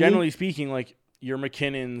 Generally speaking, like your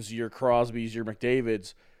McKinnons, your Crosbys, your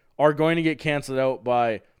McDavids are going to get canceled out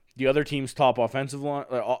by the other team's top offensive line,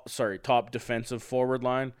 top defensive forward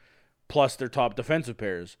line, plus their top defensive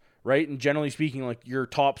pairs, right? And generally speaking, like your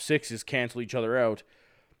top 6s cancel each other out.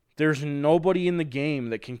 There's nobody in the game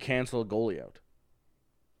that can cancel a goalie out.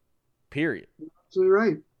 Period. absolutely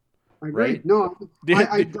right. I agree. Right? No,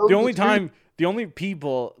 I don't disagree. The only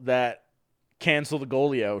people that cancel the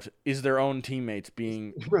goalie out is their own teammates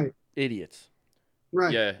being Right. idiots.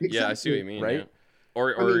 Right. Yeah, yeah, I see what you mean. Right? Yeah.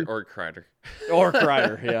 Or Kreider. Or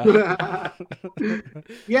Kreider, yeah.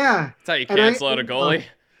 Yeah. That's how you And cancel out a goalie.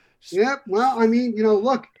 Yeah. Well, I mean,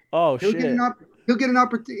 look, Oh, he'll shit. he'll get an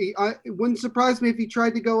opportunity. It wouldn't surprise me if he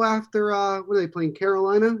tried to go after. What are they playing?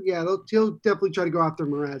 Carolina? Yeah, he'll definitely try to go after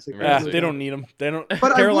Mrazek. Yeah, Mrazek. they don't need him. They don't.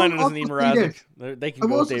 But I Carolina will doesn't need also say Mrazek. They can I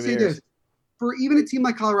go will with also Dave say Ayers. this: for even a team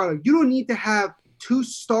like Colorado, you don't need to have 2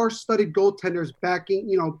 star-studded goaltenders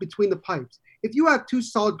backing, between the pipes. If you have 2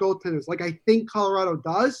 solid goaltenders, like I think Colorado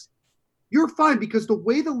does, you're fine, because the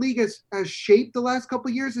way the league has shaped the last couple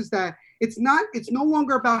of years is that it's no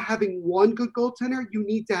longer about having 1 good goaltender. You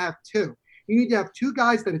need to have 2. You need to have 2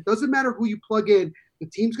 guys that it doesn't matter who you plug in. The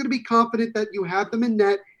team's going to be confident that you have them in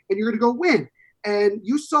net and you're going to go win. And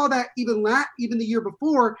you saw that even the year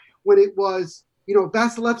before when it was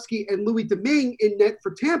Vasilevsky and Louis Domingue in net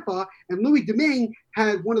for Tampa, and Louis Domingue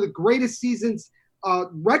had one of the greatest seasons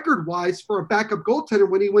record-wise for a backup goaltender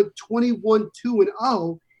when he went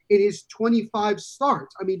 21-2-0 in his 25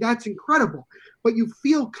 starts. I mean, that's incredible. But you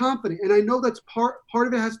feel confident, and I know that's part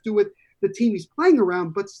of it has to do with the team he's playing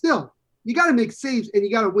around, but still, you got to make saves and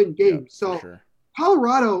you got to win games. So sure.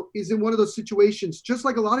 Colorado is in one of those situations, just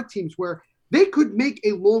like a lot of teams, where they could make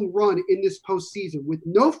a long run in this postseason with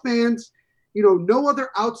no fans, no other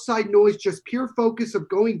outside noise, just pure focus of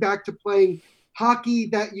going back to playing hockey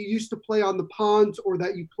that you used to play on the ponds or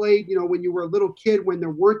that you played, when you were a little kid when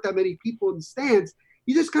there weren't that many people in the stands.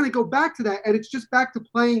 You just kind of go back to that, and it's just back to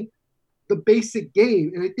playing the basic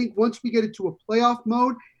game. And I think once we get into a playoff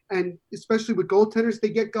mode, and especially with goaltenders, they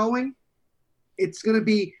get going,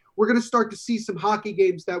 we're going to start to see some hockey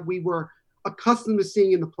games that we were accustomed to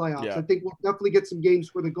seeing in the playoffs. Yeah. I think we'll definitely get some games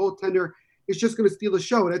where the goaltender is just going to steal the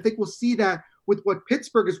show. And I think we'll see that with what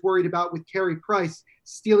Pittsburgh is worried about with Carey Price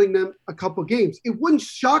stealing them a couple games. It wouldn't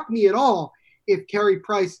shock me at all if Carey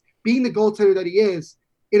Price, being the goaltender that he is,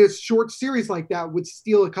 in a short series like that, would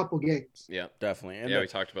steal a couple games. Yeah, definitely. And we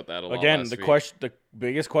talked about that a lot. Again, the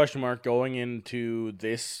biggest question mark going into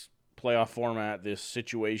this playoff format, this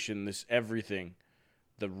situation, this everything,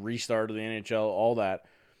 the restart of the NHL, all that,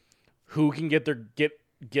 who can get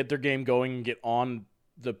their game going and get on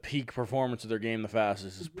the peak performance of their game the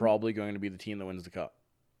fastest is probably going to be the team that wins the cup.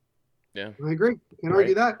 Yeah, I agree. Can't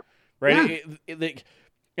argue that. Right. Yeah.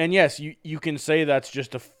 And yes, you can say that's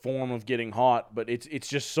just a form of getting hot, but it's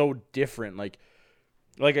just so different. Like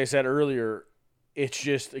I said earlier, it's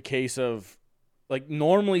just a case of, like,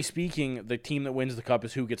 normally speaking, the team that wins the cup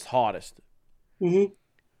is who gets hottest. Mm-hmm.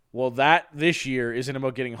 Well, that this year isn't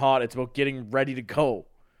about getting hot; it's about getting ready to go.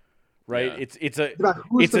 Right? Yeah. It's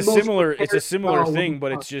a similar thing,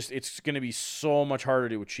 but it's going to be so much harder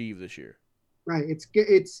to achieve this year. Right.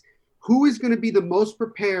 It's who is going to be the most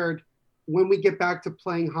prepared when we get back to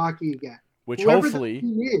playing hockey again. Which whoever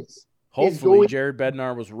hopefully Jared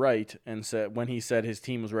Bednar was right and said when he said his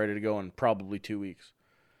team was ready to go in probably 2 weeks.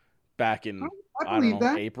 Back in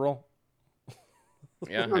April.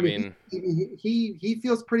 Yeah, I mean he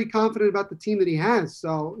feels pretty confident about the team that he has.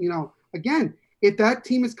 So, again, if that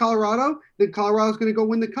team is Colorado, then Colorado's going to go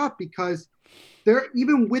win the cup, because they're,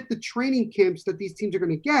 even with the training camps that these teams are going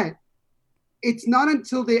to get, it's not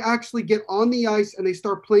until they actually get on the ice and they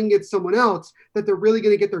start playing against someone else that they're really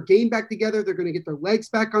going to get their game back together. They're going to get their legs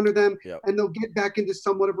back under them, and they'll get back into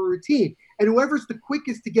somewhat of a routine. And whoever's the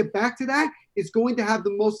quickest to get back to that is going to have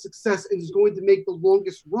the most success and is going to make the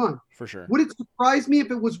longest run. For sure. Would it surprise me if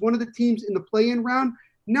it was one of the teams in the play-in round?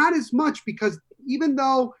 Not as much, because even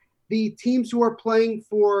though the teams who are playing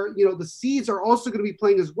for, the seeds are also going to be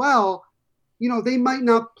playing as well, they might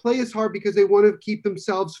not play as hard because they want to keep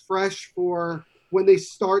themselves fresh for when they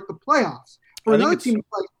start the playoffs. For another team,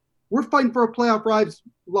 we're fighting for our playoff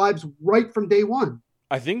lives right from day one.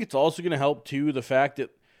 I think it's also going to help too the fact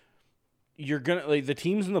that you're gonna, like, the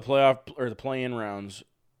teams in the playoff or the play-in rounds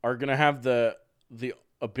are going to have the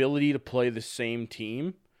ability to play the same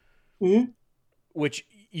team, which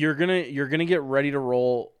you're gonna get ready to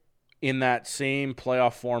roll in that same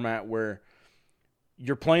playoff format where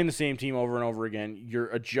you're playing the same team over and over again. You're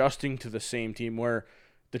adjusting to the same team, where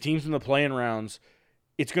the teams in the play-in rounds,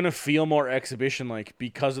 it's going to feel more exhibition-like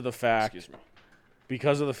because of the fact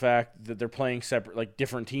that they're playing separate, like,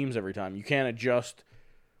 different teams every time. You can't adjust,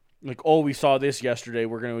 like, we saw this yesterday,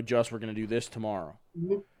 we're going to adjust, we're going to do this tomorrow.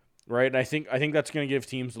 Right? And I think that's going to give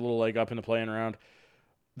teams a little leg up in the play-in round.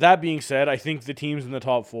 That being said, I think the teams in the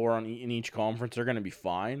top four in each conference are going to be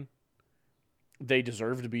fine. They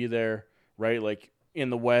deserve to be there, right? Like, in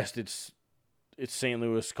the West, it's St.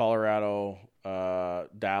 Louis, Colorado,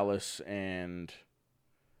 Dallas, and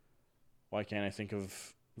why can't I think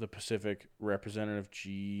of the Pacific representative?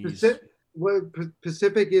 Jeez.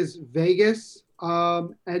 Pacific is Vegas,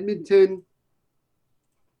 Edmonton,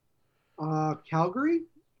 Calgary?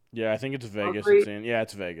 Yeah, I think it's Vegas.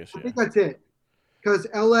 It's Vegas. I think that's it. Because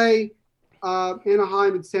LA,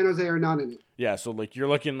 Anaheim, and San Jose are not in it. Yeah, so, like, you're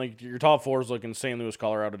looking, like, your top four is looking St. Louis,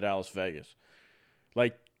 Colorado, Dallas, Vegas.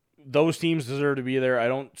 Like, those teams deserve to be there. I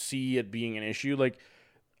don't see it being an issue. Like,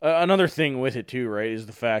 another thing with it too, right, is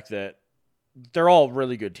the fact that they're all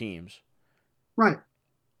really good teams. Right.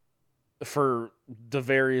 For the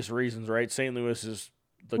various reasons, right? St. Louis is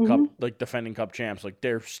the cup, like, defending cup champs. Like,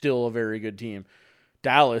 they're still a very good team.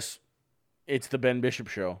 Dallas, it's the Ben Bishop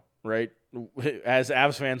show, right? As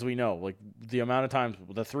Avs fans, we know, like, the amount of times,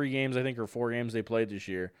 the 3 games, I think, or 4 games they played this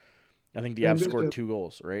year, I think the Avs scored 2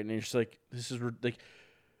 goals, right? And it's just like, this is like,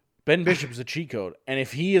 Ben Bishop is a cheat code, and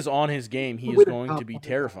if he is on his game, he is going to be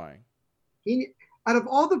terrifying. He, out of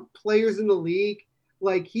all the players in the league,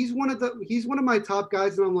 like he's one of my top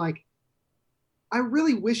guys, and I'm like, I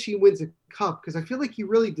really wish he wins a cup because I feel like he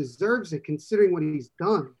really deserves it considering what he's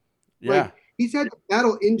done. Yeah. Like, he's had to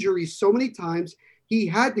battle injuries so many times. He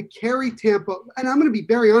had to carry Tampa. And I'm going to be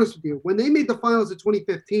very honest with you. When they made the finals of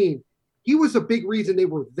 2015, he was a big reason they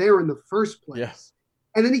were there in the first place. Yeah.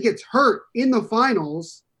 And then he gets hurt in the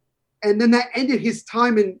finals. And then that ended his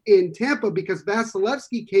time in Tampa because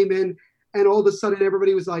Vasilevsky came in and all of a sudden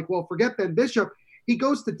everybody was like, well, forget Ben Bishop. He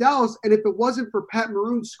goes to Dallas. And if it wasn't for Pat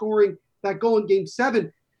Maroon scoring that goal in Game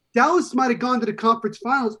 7, Dallas might have gone to the conference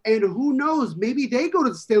finals. And who knows? Maybe they go to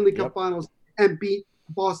the Stanley Cup finals and beat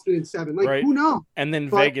Boston in 7. Like, right. Who knows? And then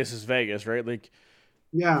Vegas is Vegas, right? Like,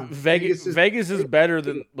 yeah, Vegas is better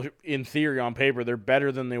than, in theory, on paper, they're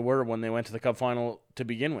better than they were when they went to the Cup final to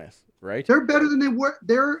begin with, right? They're better than they were.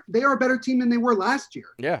 They are a better team than they were last year.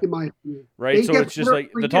 Yeah, in my opinion. Right. So it's just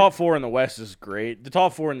like the top 4 in the West is great. The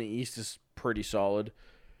top 4 in the East is pretty solid.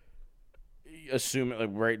 Assuming like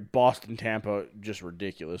right, Boston, Tampa, just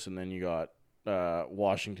ridiculous, and then you got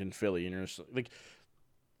Washington, Philly, and you're just, like.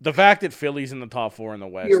 The fact that Philly's in the top 4 in the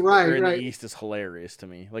West or in the East is hilarious to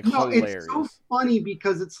me. Like, hilarious. It's so funny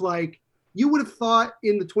because it's like you would have thought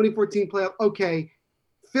in the 2014 playoff, okay,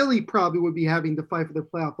 Philly probably would be having to fight for their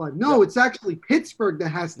playoff life. No, It's actually Pittsburgh that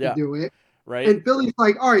has to do it. Right. And Philly's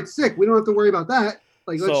like, all right, sick. We don't have to worry about that.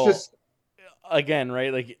 Like, let's just. Again,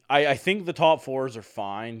 right? Like, I think the top 4s are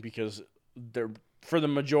fine because they're, for the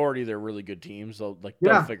majority, they're really good teams. They'll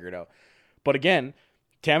figure it out. But again,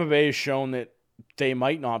 Tampa Bay has shown that they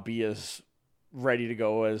might not be as ready to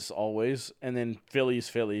go as always. And then Philly's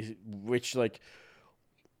Philly, which like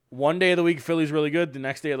one day of the week, Philly's really good. The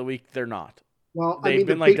next day of the week, they're not. Well, they've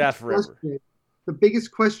been like that forever. The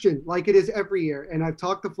biggest question, like it is every year, and I've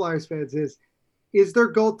talked to Flyers fans, is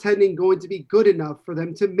their goaltending going to be good enough for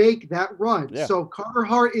them to make that run? Yeah. So Carter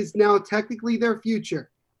Hart is now technically their future.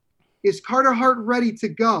 Is Carter Hart ready to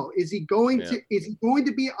go? Is he going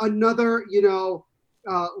to be another,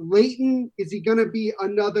 Leighton? Is he going to be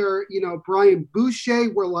another, Brian Boucher,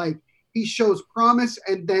 where like he shows promise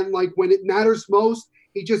and then like when it matters most,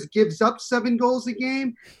 he just gives up 7 goals a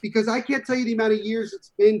game? Because I can't tell you the amount of years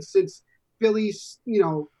it's been since Phillies,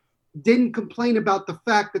 didn't complain about the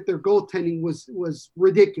fact that their goaltending was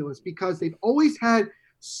ridiculous, because they've always had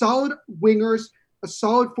solid wingers, a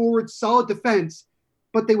solid forward, solid defense,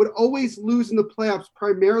 but they would always lose in the playoffs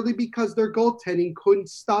primarily because their goaltending couldn't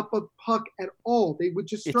stop a puck at all. They would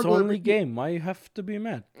just struggle. It's only game. Why you have to be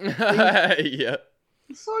mad? Yeah.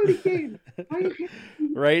 It's only game.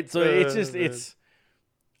 Right? So it's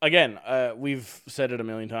again, we've said it a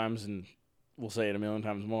million times and we'll say it a million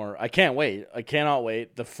times more. I can't wait. I cannot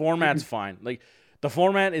wait. The format's fine. Like, the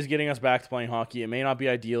format is getting us back to playing hockey. It may not be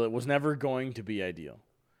ideal. It was never going to be ideal.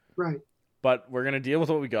 Right. But we're going to deal with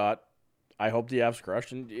what we got. I hope the Avs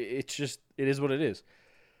crush, and it is what it is.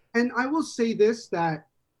 And I will say this, that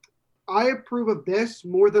I approve of this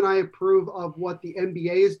more than I approve of what the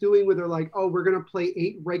NBA is doing, where they're like, oh, we're going to play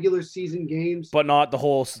 8 regular season games. But not the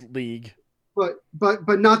whole league.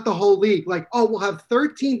 But not the whole league. Like, oh, we'll have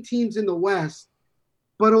 13 teams in the West,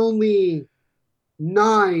 but only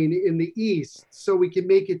 9 in the East, so we can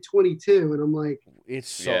make it 22. And I'm like, it's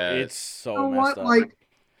so you know messed what? up.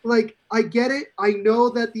 Like, I get it. I know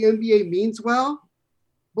that the NBA means well,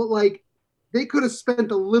 but like, they could have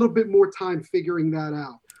spent a little bit more time figuring that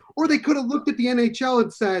out. Or they could have looked at the NHL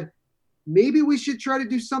and said, maybe we should try to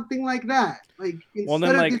do something like that. Like,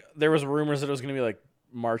 there was rumors that it was going to be like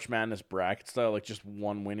March Madness bracket style, like just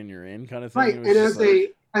one win and you're in kind of thing. Right.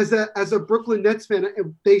 And as a Brooklyn Nets fan,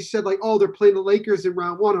 they said like, oh, they're playing the Lakers in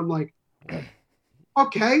round 1. I'm like,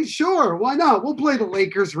 okay, sure, why not? We'll play the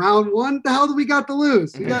Lakers round 1. The hell do we got to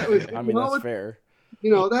lose? That's fair.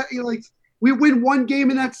 We win 1 game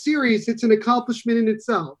in that series. It's an accomplishment in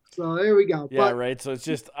itself. So there we go. Yeah, right. So it's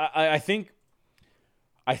just I think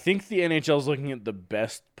the NHL is looking at the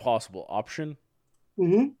best possible option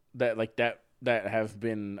that have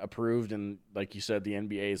been approved, and like you said, the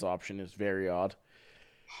NBA's option is very odd.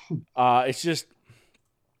 It's just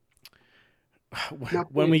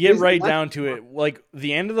when we get right down to it, like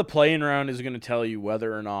the end of the play-in round is going to tell you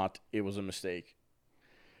whether or not it was a mistake.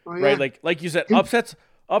 Oh, yeah. Right? Like you said,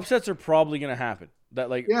 upsets are probably going to happen.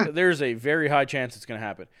 There's a very high chance it's going to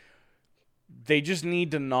happen. They just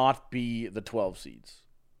need to not be the 12 seeds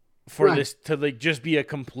for this to just be a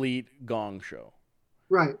complete gong show.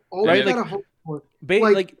 Right. All we got to hope for.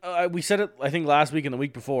 We said it, I think, last week and the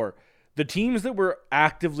week before. The teams that were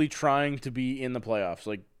actively trying to be in the playoffs,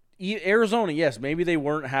 like Arizona, yes, maybe they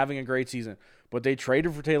weren't having a great season, but they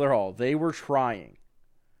traded for Taylor Hall. They were trying.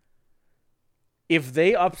 If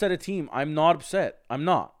they upset a team, I'm not upset. I'm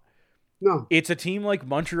not. No. It's a team like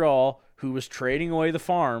Montreal who was trading away the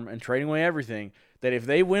farm and trading away everything, that if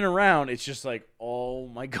they win a round, it's just like, oh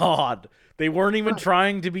my God. They weren't even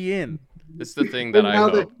trying to be in. This is the thing that I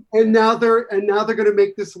hope. And now they're going to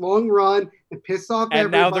make this long run and piss off And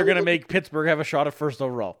everybody. now they're going to make Pittsburgh have a shot at first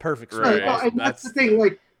overall. Perfect. Right. And that's the thing.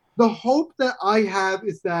 Like, the hope that I have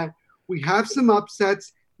is that we have some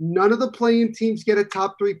upsets. None of the playing teams get a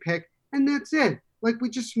top 3 pick, and that's it. Like, we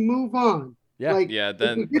just move on. Yeah. Like, Yeah, if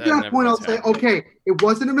then we get to that point, I'll say, okay, it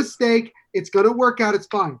wasn't a mistake. It's going to work out. It's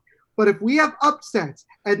fine. But if we have upsets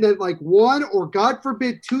and then like one or God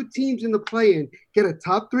forbid 2 teams in the play-in get a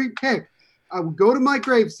top 3 pick, I would go to my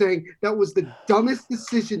grave saying that was the dumbest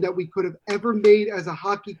decision that we could have ever made as a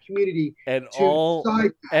hockey community. And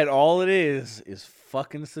all it is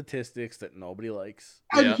fucking statistics that nobody likes.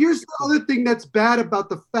 And here's the other thing that's bad about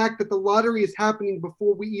the fact that the lottery is happening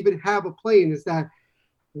before we even have a play-in is that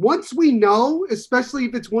once we know, especially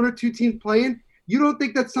if it's 1 or 2 teams playing, you don't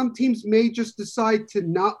think that some teams may just decide to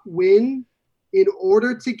not win in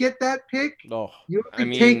order to get that pick? No. You don't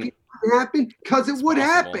think tanking would happen? Because it would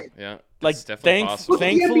happen. Yeah. Like, possible.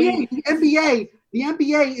 thankfully, the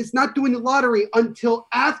NBA is not doing the lottery until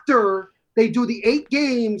after they do the 8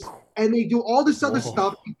 games and they do all this other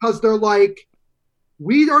stuff because they're like,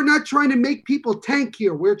 we are not trying to make people tank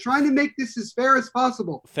here. We're trying to make this as fair as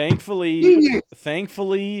possible. Thankfully,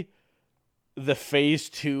 the phase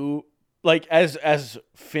 2, like as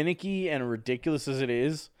finicky and ridiculous as it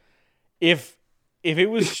is, if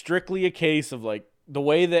it was strictly a case of like the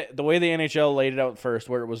way the NHL laid it out first,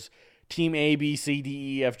 where it was team A, B, C,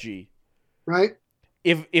 D, E, F, G, right?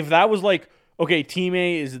 If that was like, okay, team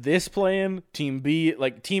A is this plan, team B,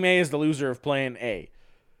 like team A is the loser of plan A,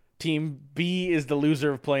 team B is the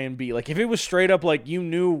loser of plan B. Like if it was straight up like you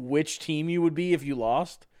knew which team you would be if you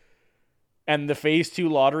lost, and the phase 2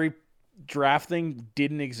 lottery drafting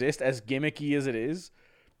didn't exist, as gimmicky as it is,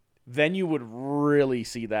 then you would really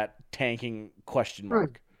see that tanking question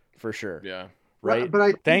mark for sure. Yeah. Right. But I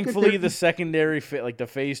think thankfully the secondary like the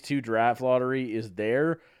phase 2 draft lottery is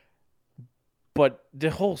there, but the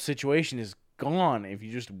whole situation is gone if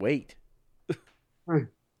you just wait. Right.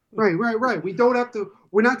 We don't have to.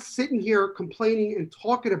 We're not sitting here complaining and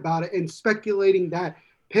talking about it and speculating that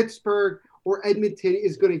Pittsburgh or Edmonton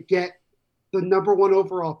is going to get the number 1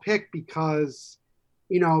 overall pick because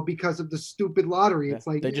of the stupid lottery. It's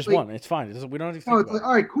like they just won. It's fine. We don't have to think about it.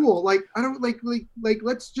 All right, cool. Like I don't like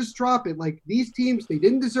let's just drop it. Like these teams, they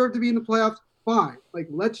didn't deserve to be in the playoffs. Fine. Like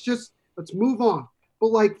let's move on. But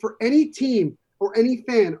like for any team or any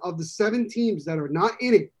fan of the 7 teams that are not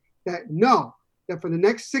in it, that know that for the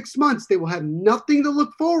next 6 months they will have nothing to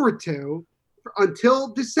look forward to until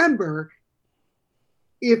December.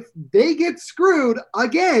 If they get screwed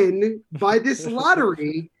again by this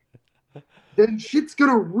lottery, then shit's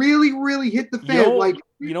gonna really, really hit the fan.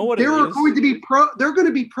 You know what? There are going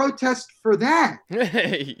to be protests for that. Yeah.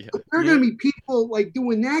 There are going to be people like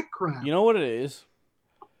doing that crap. You know what it is?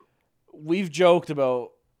 We've joked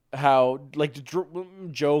about how, like,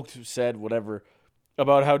 said whatever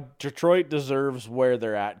about how Detroit deserves where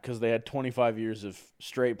they're at because they had 25 years of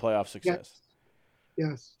straight playoff success.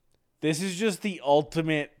 Yes. This is just the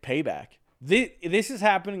ultimate payback. This is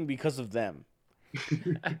happening because of them.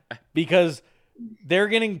 Because they're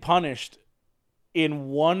getting punished in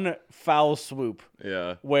one foul swoop.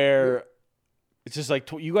 Yeah. Where it's just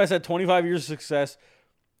like, you guys had 25 years of success.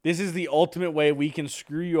 This is the ultimate way we can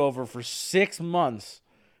screw you over for 6 months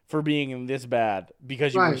for being this bad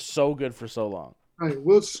because you were so good for so long. Right.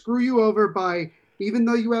 We'll screw you over by, even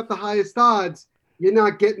though you have the highest odds, you're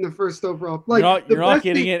not getting the first overall. Like you're not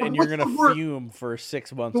getting it, and you're gonna fume for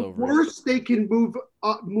 6 months over it. The worst they can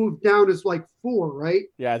move down is like 4, right?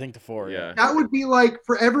 Yeah, I think the 4. Yeah, that would be like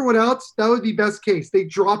for everyone else. That would be best case. They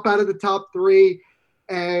drop out of the top 3,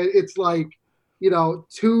 and it's like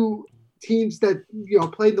 2 teams that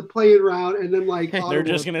played the play-in round, and then like they're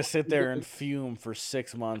just gonna sit there and fume for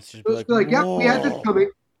 6 months. Just be like, yeah, we had this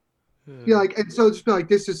coming. Be like, and so just be like,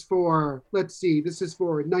 this is for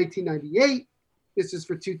 1998. This is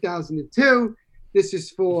for 2002. This is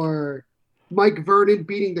for Mike Vernon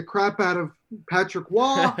beating the crap out of Patrick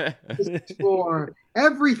Waugh. This is for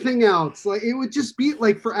everything else. Like it would just be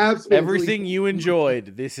like for Avs. Everything you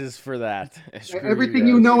enjoyed. This is for that. Everything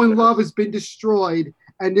you know and love has been destroyed,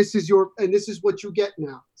 and this is what you get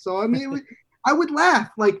now. So I mean, I would laugh.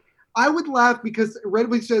 Like I would laugh because Red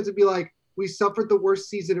Wings fans would be like, we suffered the worst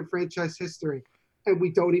season in franchise history, and we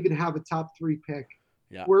don't even have a top 3 pick.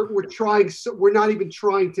 Yeah. We're trying. So we're not even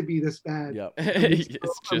trying to be this bad. Yep. It's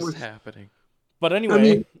just happening. But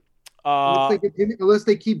anyway, unless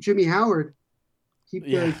they keep Jimmy Howard. keep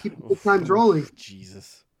the good times rolling.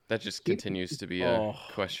 Jesus. That just continues to be a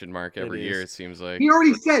question mark every year. It seems like He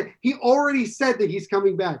already said that he's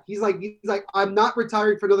coming back. He's like, I'm not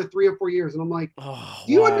retiring for another 3 or 4 years. And I'm like,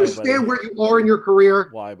 do you understand where you are in your career?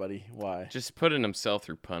 Why, buddy? Why? Just putting himself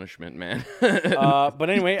through punishment, man. But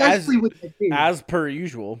anyway, as per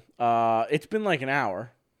usual, it's been like an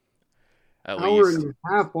hour. At hour least. and a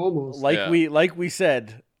half almost. Like we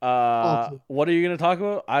said, what are you going to talk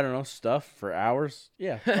about? I don't know, stuff for hours.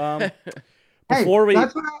 Yeah. That's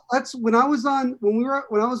when I was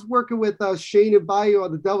working with Shane and Bayou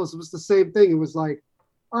on the Devils. It was the same thing. It was like,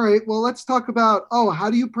 all right, well, let's talk about how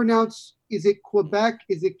do you pronounce? Is it Quebec?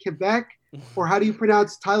 Is it Quebec? Or how do you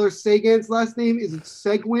pronounce Tyler Seguin's last name? Is it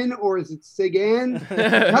Seguin or is it Seguin?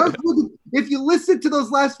 If you listen to those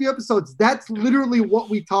last few episodes, that's literally what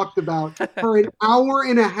we talked about for an hour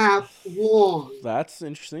and a half long. That's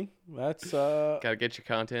interesting. That's gotta get your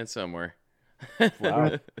content somewhere.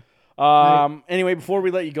 Wow. Anyway, before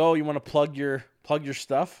we let you go, you want to plug your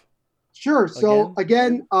stuff? Sure. So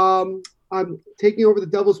again, I'm taking over the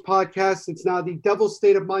Devils podcast. It's now the Devils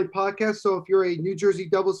State of Mind podcast. So if you're a New Jersey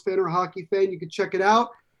Devils fan or a hockey fan, you can check it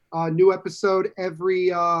out. New episode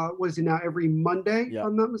every every Monday, if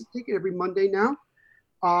I'm not mistaken, every Monday now.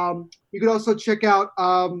 You can also check out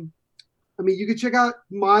you can check out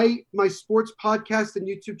my sports podcast and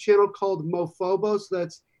YouTube channel called Mofobo. So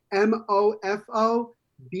that's MOFOBO,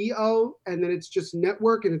 and then it's just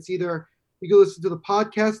network, and it's either you can listen to the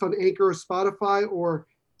podcast on Anchor or Spotify, or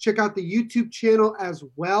check out the YouTube channel as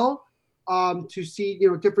well to see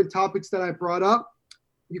different topics that I brought up.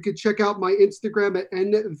 You can check out my Instagram at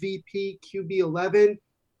NVPQB11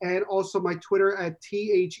 and also my Twitter at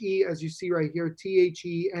THE, as you see right here,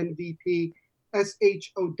 THENVPSHOW.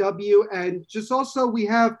 And just also we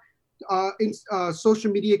have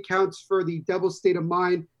social media accounts for the Devil State of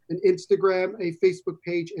Mind, an Instagram, a Facebook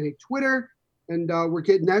page, and a Twitter. And we're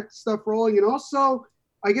getting that stuff rolling. And also,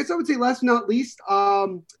 I guess I would say last but not least, I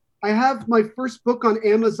have my first book on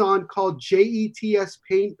Amazon called JETS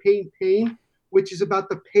Pain, Pain, Pain, which is about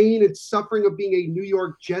the pain and suffering of being a New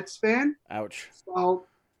York Jets fan. Ouch. So,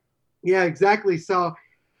 yeah, exactly. So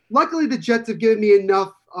luckily the Jets have given me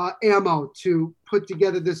enough ammo to put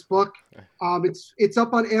together this book. It's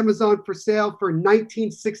up on Amazon for sale for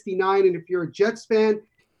 $19.69. And if you're a Jets fan,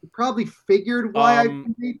 you probably figured why I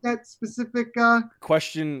made that specific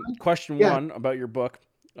question one about your book.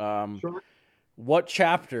 Sure. What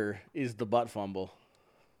chapter is the butt fumble?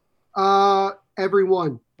 Every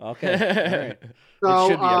one. Okay. All right. So, it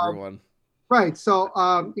should be everyone. Right. So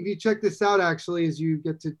if you check this out, actually, as you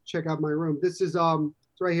get to check out my room, this is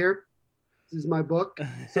it's right here. This is my book.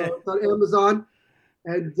 So it's on Amazon,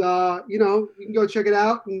 and you can go check it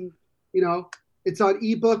out, and it's on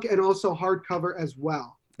ebook and also hardcover as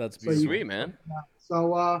well. That's beautiful. Sweet, man.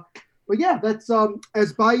 So but yeah, that's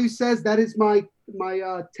as Bayou says, that is my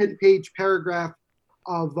 10-page paragraph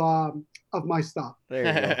of my stuff. There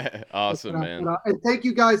you go. Awesome, man. And thank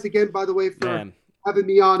you guys again, by the way, for having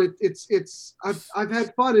me on. I've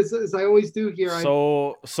had fun as I always do here.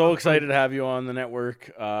 So excited to have you on the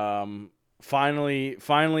network.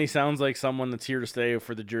 Finally sounds like someone that's here to stay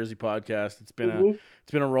for the Jersey podcast. It's been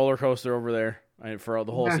a roller coaster over there for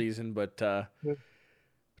the whole season, but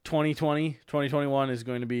 2021 is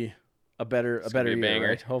going to be a better year,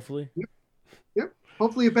 right? Hopefully. Yep.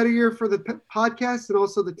 Hopefully a better year for the podcast and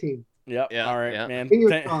also the team. Yep. Yeah. All right, man.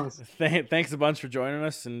 Thanks a bunch for joining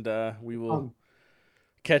us, and we will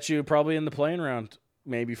catch you probably in the playing round,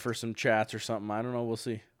 maybe for some chats or something. I don't know. We'll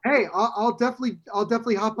see. Hey, I'll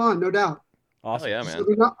definitely hop on, no doubt. Awesome. Oh, yeah, man.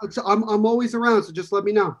 I'm always around, so just let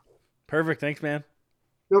me know. Perfect. Thanks, man.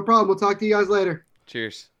 No problem. We'll talk to you guys later.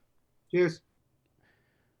 Cheers. Cheers.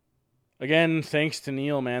 Again, thanks to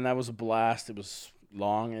Neil, man. That was a blast. It was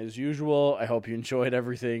long as usual. I hope you enjoyed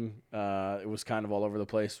everything. It was kind of all over the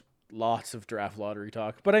place. Lots of draft lottery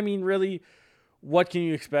talk. But, I mean, really, what can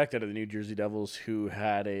you expect out of the New Jersey Devils, who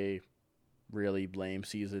had a really lame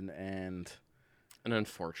season and an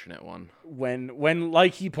unfortunate one? When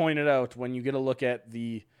like he pointed out, when you get a look at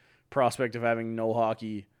the prospect of having no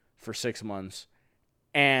hockey for 6 months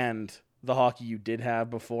and the hockey you did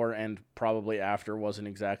have before and probably after wasn't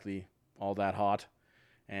exactly all that hot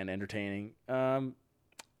and entertaining, I'd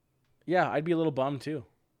be a little bummed too.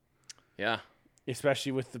 Yeah.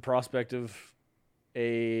 Especially with the prospect of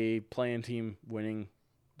a playing team winning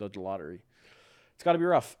the lottery. It's got to be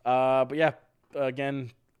rough. But yeah,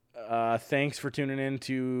 again, thanks for tuning in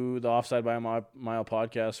to the Offside by a Mile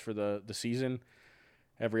podcast for the season.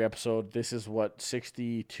 Every episode. This is what,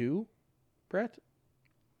 62, Brett?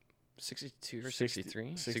 62 or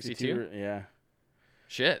 63? 62? Yeah.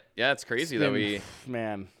 Shit. Yeah, it's crazy that we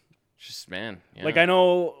man. Yeah. Like I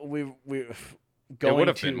know we it would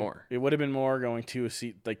have been more. It would have been more going to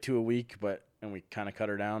two a week, and we kind of cut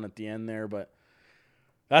her down at the end there, but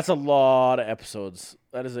that's a lot of episodes.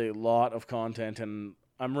 That is a lot of content, and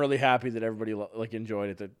I'm really happy that everybody enjoyed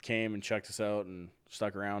it, that came and checked us out and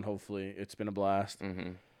stuck around. Hopefully, it's been a blast. Mm-hmm.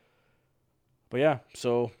 But yeah,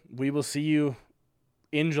 so we will see you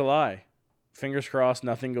in July. Fingers crossed,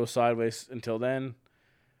 nothing goes sideways until then.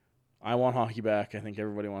 I want hockey back. I think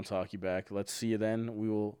everybody wants hockey back. Let's see you then. We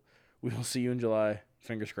will see you in July.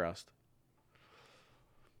 Fingers crossed.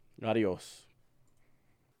 Adios.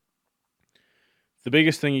 The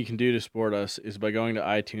biggest thing you can do to support us is by going to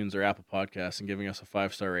iTunes or Apple Podcasts and giving us a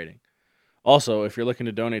 5-star rating. Also, if you're looking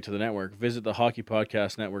to donate to the network, visit the Hockey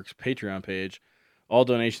Podcast Network's Patreon page. All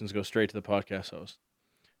donations go straight to the podcast host.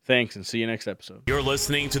 Thanks, and see you next episode. You're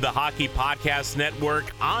listening to the Hockey Podcast Network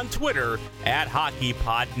on Twitter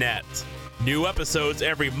 @HockeyPodNet. New episodes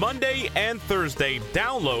every Monday and Thursday.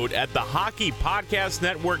 Download at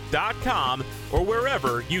thehockeypodcastnetwork.com or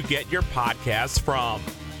wherever you get your podcasts from.